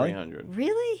 300, Sally? 300.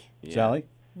 Really? Yeah. Sally?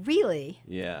 Really?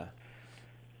 Yeah.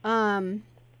 900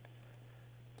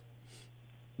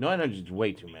 is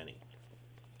way too many.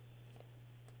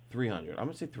 300. I'm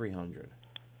going to say 300.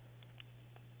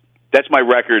 That's my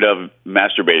record of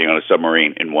masturbating on a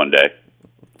submarine in one day.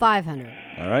 500.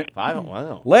 All right.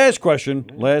 Wow. Last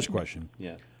question.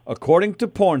 Yeah. According to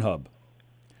Pornhub,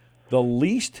 the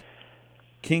least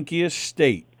kinkiest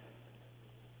state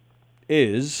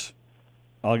is,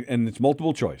 and it's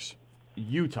multiple choice.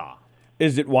 Utah.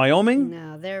 Is it Wyoming?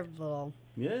 No, they're little.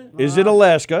 Yeah. Is it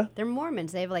Alaska? They're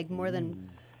Mormons. They have like more than.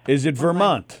 Is it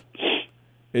Vermont?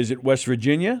 Is it West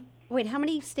Virginia? Wait, how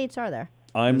many states are there?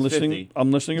 I'm There's listing. 50.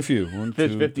 I'm listing a few. 1,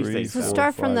 There's 2, 50 3, states. So 4,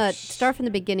 start from 5, the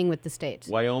beginning with the states.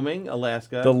 Wyoming,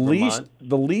 Alaska, the Vermont.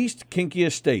 least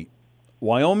kinkiest state: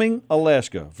 Wyoming,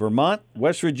 Alaska, Vermont,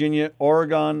 West Virginia,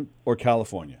 Oregon, or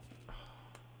California.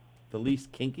 The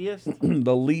least kinkiest?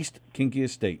 The least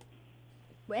kinkiest state.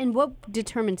 And what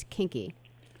determines kinky?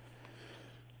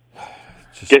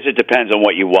 Guess it depends on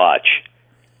what you watch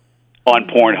on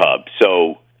Pornhub.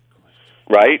 So,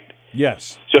 right?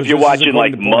 Yes. So if you're watching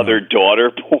like according to Pornhub.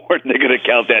 mother-daughter porn, they're going to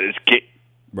count that as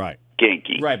Right.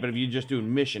 kinky. Right, but if you're just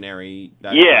doing missionary,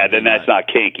 that's Then that's not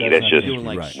kinky. That's That's not just doing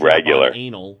like Right. strap-on regular.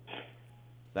 anal.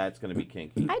 That's going to be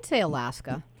kinky. I'd say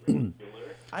Alaska.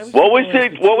 What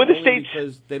were the states?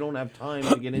 Because they don't have time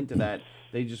to get into that.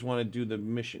 They just want to do the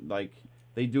mission. Like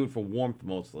they do it for warmth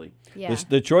mostly. Yeah.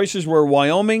 The choices were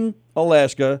Wyoming,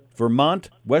 Alaska, Vermont,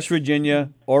 West Virginia,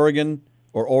 Oregon,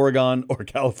 or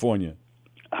California.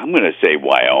 I'm going to say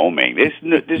Wyoming.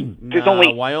 There's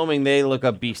only Wyoming. They look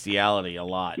up bestiality a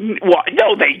lot. Well,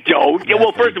 no, they don't. Yes,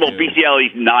 Well, first they of all, do.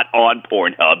 bestiality's not on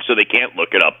Pornhub, so they can't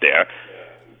look it up there.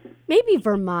 Maybe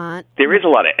Vermont. There is a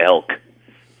lot of elk.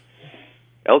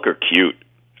 Elk are cute.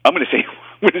 I'm going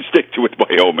to stick with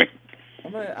Wyoming.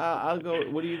 I'll go.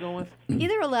 What are you going with?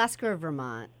 Either Alaska or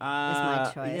Vermont is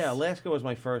my choice. Yeah, Alaska was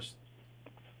my first.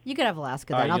 You could have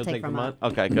Alaska All then. right, I'll you'll take Vermont.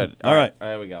 Okay, good. All right.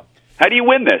 There we go. How do you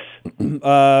win this? We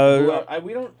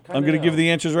don't. I'm going to give the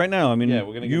answers right now. I mean, Yeah,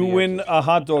 we're gonna give you the win answers. a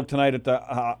hot dog tonight at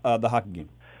the hockey game.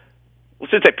 Well,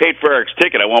 since I paid for Eric's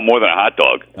ticket, I want more than a hot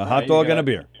dog. A hot dog and a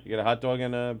beer. You get a hot dog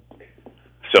and a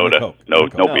Soda. Coke. No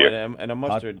Coke. beer. and a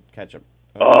mustard ketchup.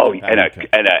 Oh, Mustard and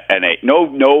packet. a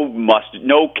no mustard,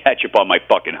 no ketchup on my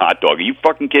fucking hot dog. Are you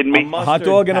fucking kidding me? A mustard hot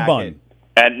dog and a packet.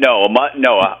 bun. And a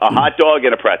hot dog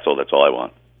and a pretzel. That's all I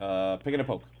want. Pick and a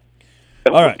poke.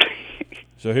 All right.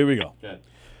 So here we go. Good.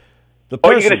 The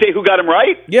Oh, you're person. going to say who got him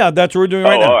right? Yeah, that's what we're doing Oh,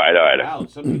 right now. all right. Wow,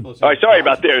 some people All right, sorry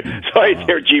about there. Sorry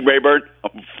there, G. Rayburn.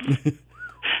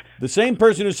 The same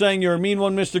person who's saying you're a mean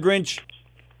one, Mr. Grinch.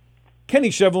 Kenny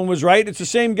Shevlin was right. It's the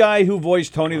same guy who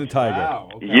voiced Tony the Tiger. Wow.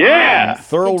 Okay. Yeah,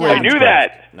 Thorough Good job. I knew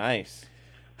that. Nice.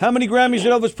 How many Grammys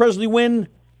did Elvis Presley win?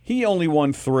 He only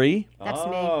won 3. That's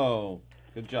me. Oh,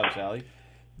 good job, Sally.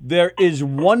 There is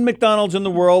one McDonald's in the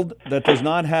world that does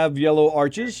not have yellow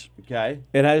arches. Okay.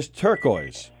 It has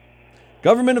turquoise.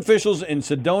 Government officials in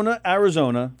Sedona,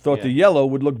 Arizona, thought Yeah. the yellow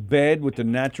would look bad with the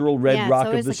natural red Yeah, rock it's of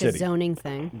always the like city. a zoning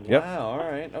thing. Yep. Wow. All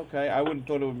right. Okay. I would have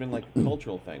thought it would have been like a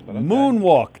cultural thing, but okay.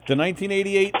 Moonwalk, the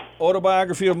 1988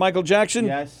 autobiography of Michael Jackson,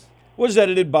 Yes. was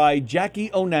edited by Jackie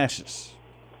Onassis.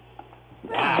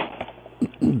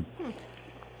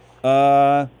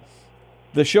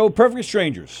 The show Perfect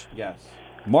Strangers. Yes.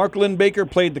 Mark Lynn Baker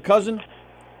played the cousin,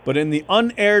 but in the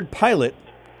unaired pilot,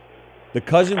 the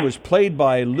cousin was played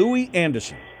by Louis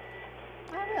Anderson.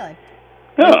 Oh, really?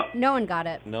 Huh. No one got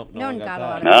it. Nope, No one got a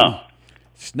lot that. of it. No.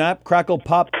 Snap, Crackle,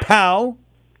 Pop, Pow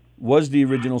was the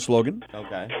original slogan,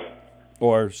 Okay.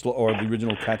 or the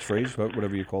original catchphrase,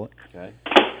 whatever you call it. Okay.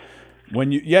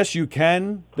 Yes, you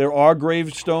can. There are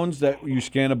gravestones that you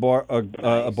scan a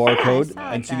barcode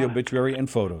I and saw see the that. obituary and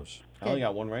photos. I only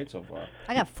got one right so far.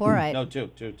 I got 4 right. No,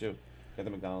 two. Get the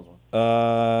McDonald's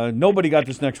one. Nobody got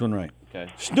this next one right.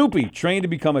 Okay. Snoopy trained to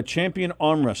become a champion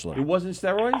arm wrestler. It wasn't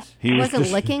steroids? He Wasn't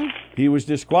dis- licking? He was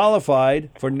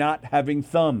disqualified for not having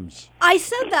thumbs. I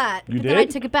said that. You but Then I did?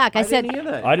 took it back. I said, didn't hear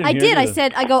that. I didn't. I hear did. you. I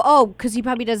said, because he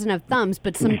probably doesn't have thumbs,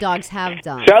 but some dogs have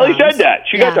thumbs. Sally said that.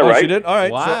 She got that Oh, right. she did? All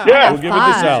right. Wow. So Yeah. we'll give it to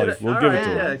Five. Sally. We'll All give right, it to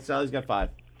her. Yeah, Sally's got 5.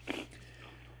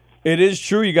 It is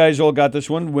true. You guys all got this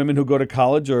one. Women who go to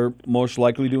college are most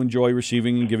likely to enjoy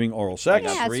receiving and giving oral I sex.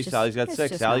 got Yeah, 3. it's just- Sally's got it's 6.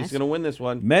 just Sally's nice. going to win this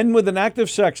one. Men with an active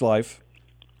sex life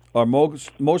are most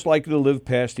likely to live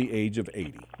past the age of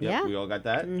 80. Yep, Yeah. we all got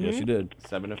that. Yes, you did.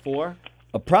 7 to 4.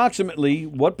 Approximately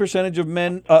what percentage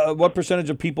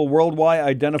of people worldwide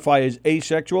identify as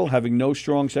asexual, having no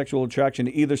strong sexual attraction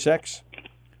to either sex?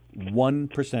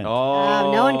 1%.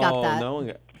 Oh, no one got that. No one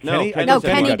got. Kenny- Kenny no,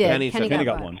 said Kenny one. did. Kenny Kenny said Kenny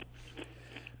got got one. one.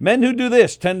 Men who do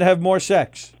this tend to have more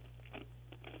sex.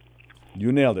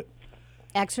 You nailed it.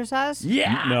 Exercise?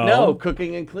 Yeah. No.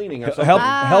 Cooking and cleaning. Or something.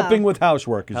 Helping with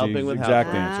housework is Helping the with exact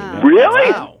housework. answer. Yep.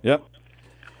 Really? Wow. Yep.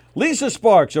 Lisa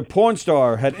Sparks, a porn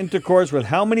star, had intercourse with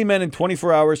how many men in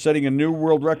 24 hours, setting a new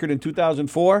world record in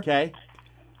 2004? Okay.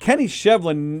 Kenny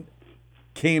Shevlin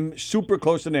came super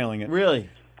close to nailing it. Really?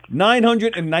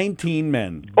 919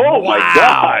 men. Oh, my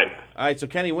God. All right, so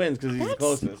Kenny wins because he's the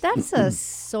closest. That's a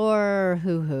sore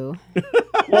hoo-hoo.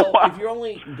 Well, if you're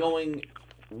only going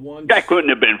one. That couldn't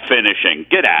have been finishing.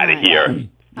 Get out of here. Yeah,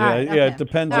 All right, yeah, okay. it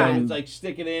depends All on. right. It's like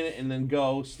stick it in and then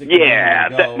go. Stick it Yeah,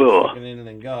 in and then that- go. ugh. Stick it in and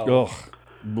then go. Ugh.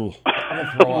 Ugh. I'm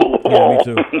gonna throw up. Yeah, me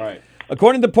too. All right.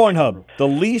 According to Pornhub, the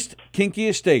least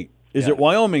kinkiest state. Is it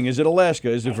Wyoming? Is it Alaska?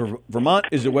 Is it Vermont?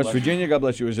 Is it West Virginia? God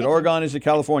bless you. Is it Oregon? Is it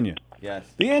California? Yes.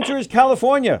 The answer is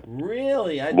California.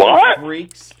 Really? I What?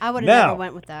 Freaks. I would have Now- never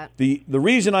went with that. The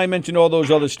reason I mentioned all those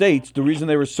other states, the reason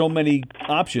there were so many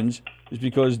options, is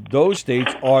because those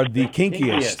states are the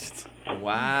kinkiest.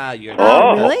 Wow, you're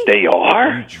Oh, really? they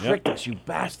are? tricked us, you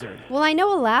bastard. Well, I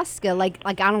know Alaska, like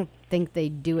I don't think they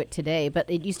do it today, but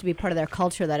it used to be part of their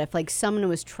culture that if like someone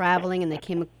was traveling and they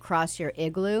came across your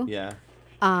igloo, Yeah.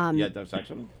 Yeah, don't sex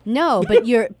with him. no, but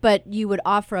you would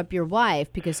offer up your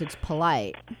wife because it's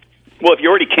polite. Well, if you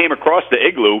already came across the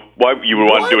igloo, why you would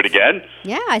want to do it again?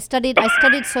 Yeah, I studied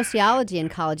sociology in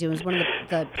college. It was one of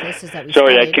the places that we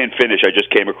Sorry, I studied. can't finish. I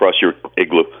just came across your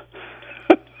igloo.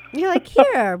 You're like,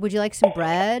 here, would you like some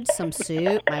bread, some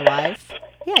soup, my wife?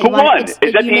 Yeah, Who won? it's-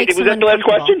 Is that you make was that someone the last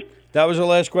comfortable. question? That was the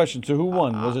last question. So who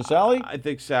won? Was it Sally? I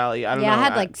think Sally. I don't Yeah, know. I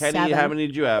had like Kenny, 7. how many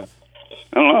did you have?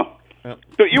 I don't know. Yep.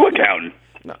 So you were counting.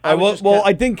 No,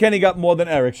 I think Kenny got more than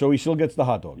Eric, so he still gets the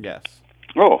hot dog. Yes.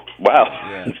 Oh, wow.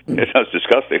 Yeah. That sounds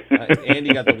disgusting.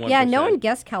 Andy got the 1%. Yeah, no one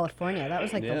guessed California. That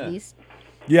was like Yeah. the least.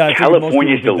 Yeah, I think most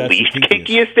California's the people think least that's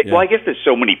kinkiest. Yeah. Well, I guess there's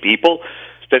so many people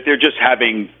that they're just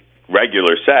having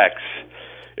regular sex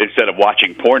instead of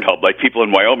watching Pornhub like people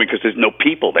in Wyoming because there's no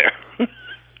people there.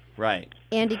 Right.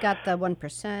 Andy got the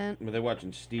 1%. But they're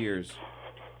watching steers.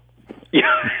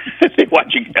 Yeah, they're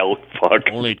watching elk fuck.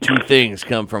 Only 2 things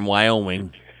come from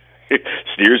Wyoming.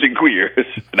 Steers and queers.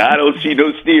 And I don't see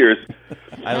no steers.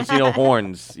 I don't see no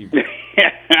horns.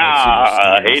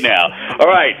 Hey now. All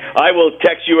right. I will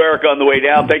text you, Eric, on the way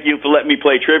down. Thank you for letting me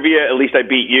play trivia. At least I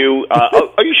beat you.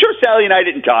 Are you sure Sally and I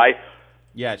didn't tie?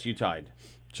 Yes, you tied.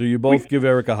 So you both give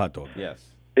Eric a hot dog. Yes.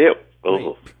 Ew. Wait,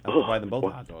 Oh. I have to buy them both a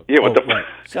hot dog. Yeah, what the right.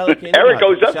 Sally can't Eric eat hot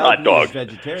owes dogs. us Sally hot can dogs. eat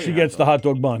vegetarian She gets hot the dogs.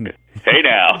 hot dog bun. Hey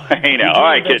now. Hey now. All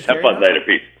right, kids. Have fun later.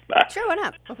 Peace. Bye. Sure, why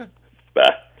not?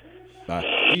 Bye.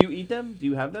 Bye. Do you eat them? Do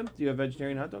you have them? Do you have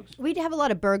vegetarian hot dogs? We have a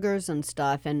lot of burgers and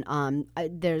stuff, and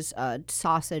there's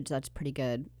sausage that's pretty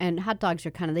good. And hot dogs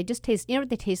are they just taste, you know what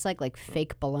they taste like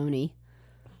fake bologna.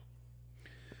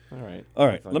 All right. All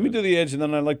right, let me do the ads, and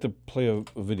then I'd like to play a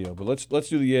video. But let's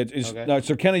do the ads. Okay. No,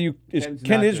 so Ken, Ken's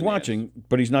Ken not is doing watching,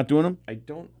 but he's not doing them. I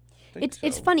don't think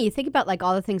It's so. funny. You think about like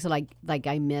all the things that like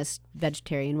I missed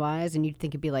vegetarian wise, and you'd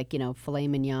think it'd be like filet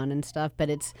mignon and stuff, but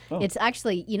it's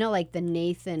actually like the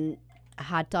Nathan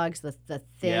hot dogs, the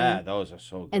thin. Yeah, those are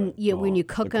so good. And when you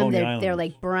cook the them, Coney they're Islanders.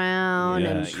 like brown Yeah,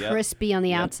 and yep. crispy on the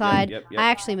Yep, yep, outside. yep, yep.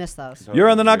 I actually miss those. You're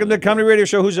on the Knock 'em Dead Comedy Radio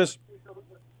Show. Who's this?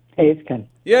 Hey, it's Ken.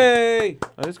 Yay!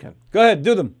 Oh, this can. Go ahead,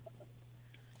 do them.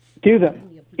 Do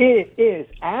them. It is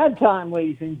ad time,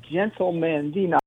 ladies and gentlemen.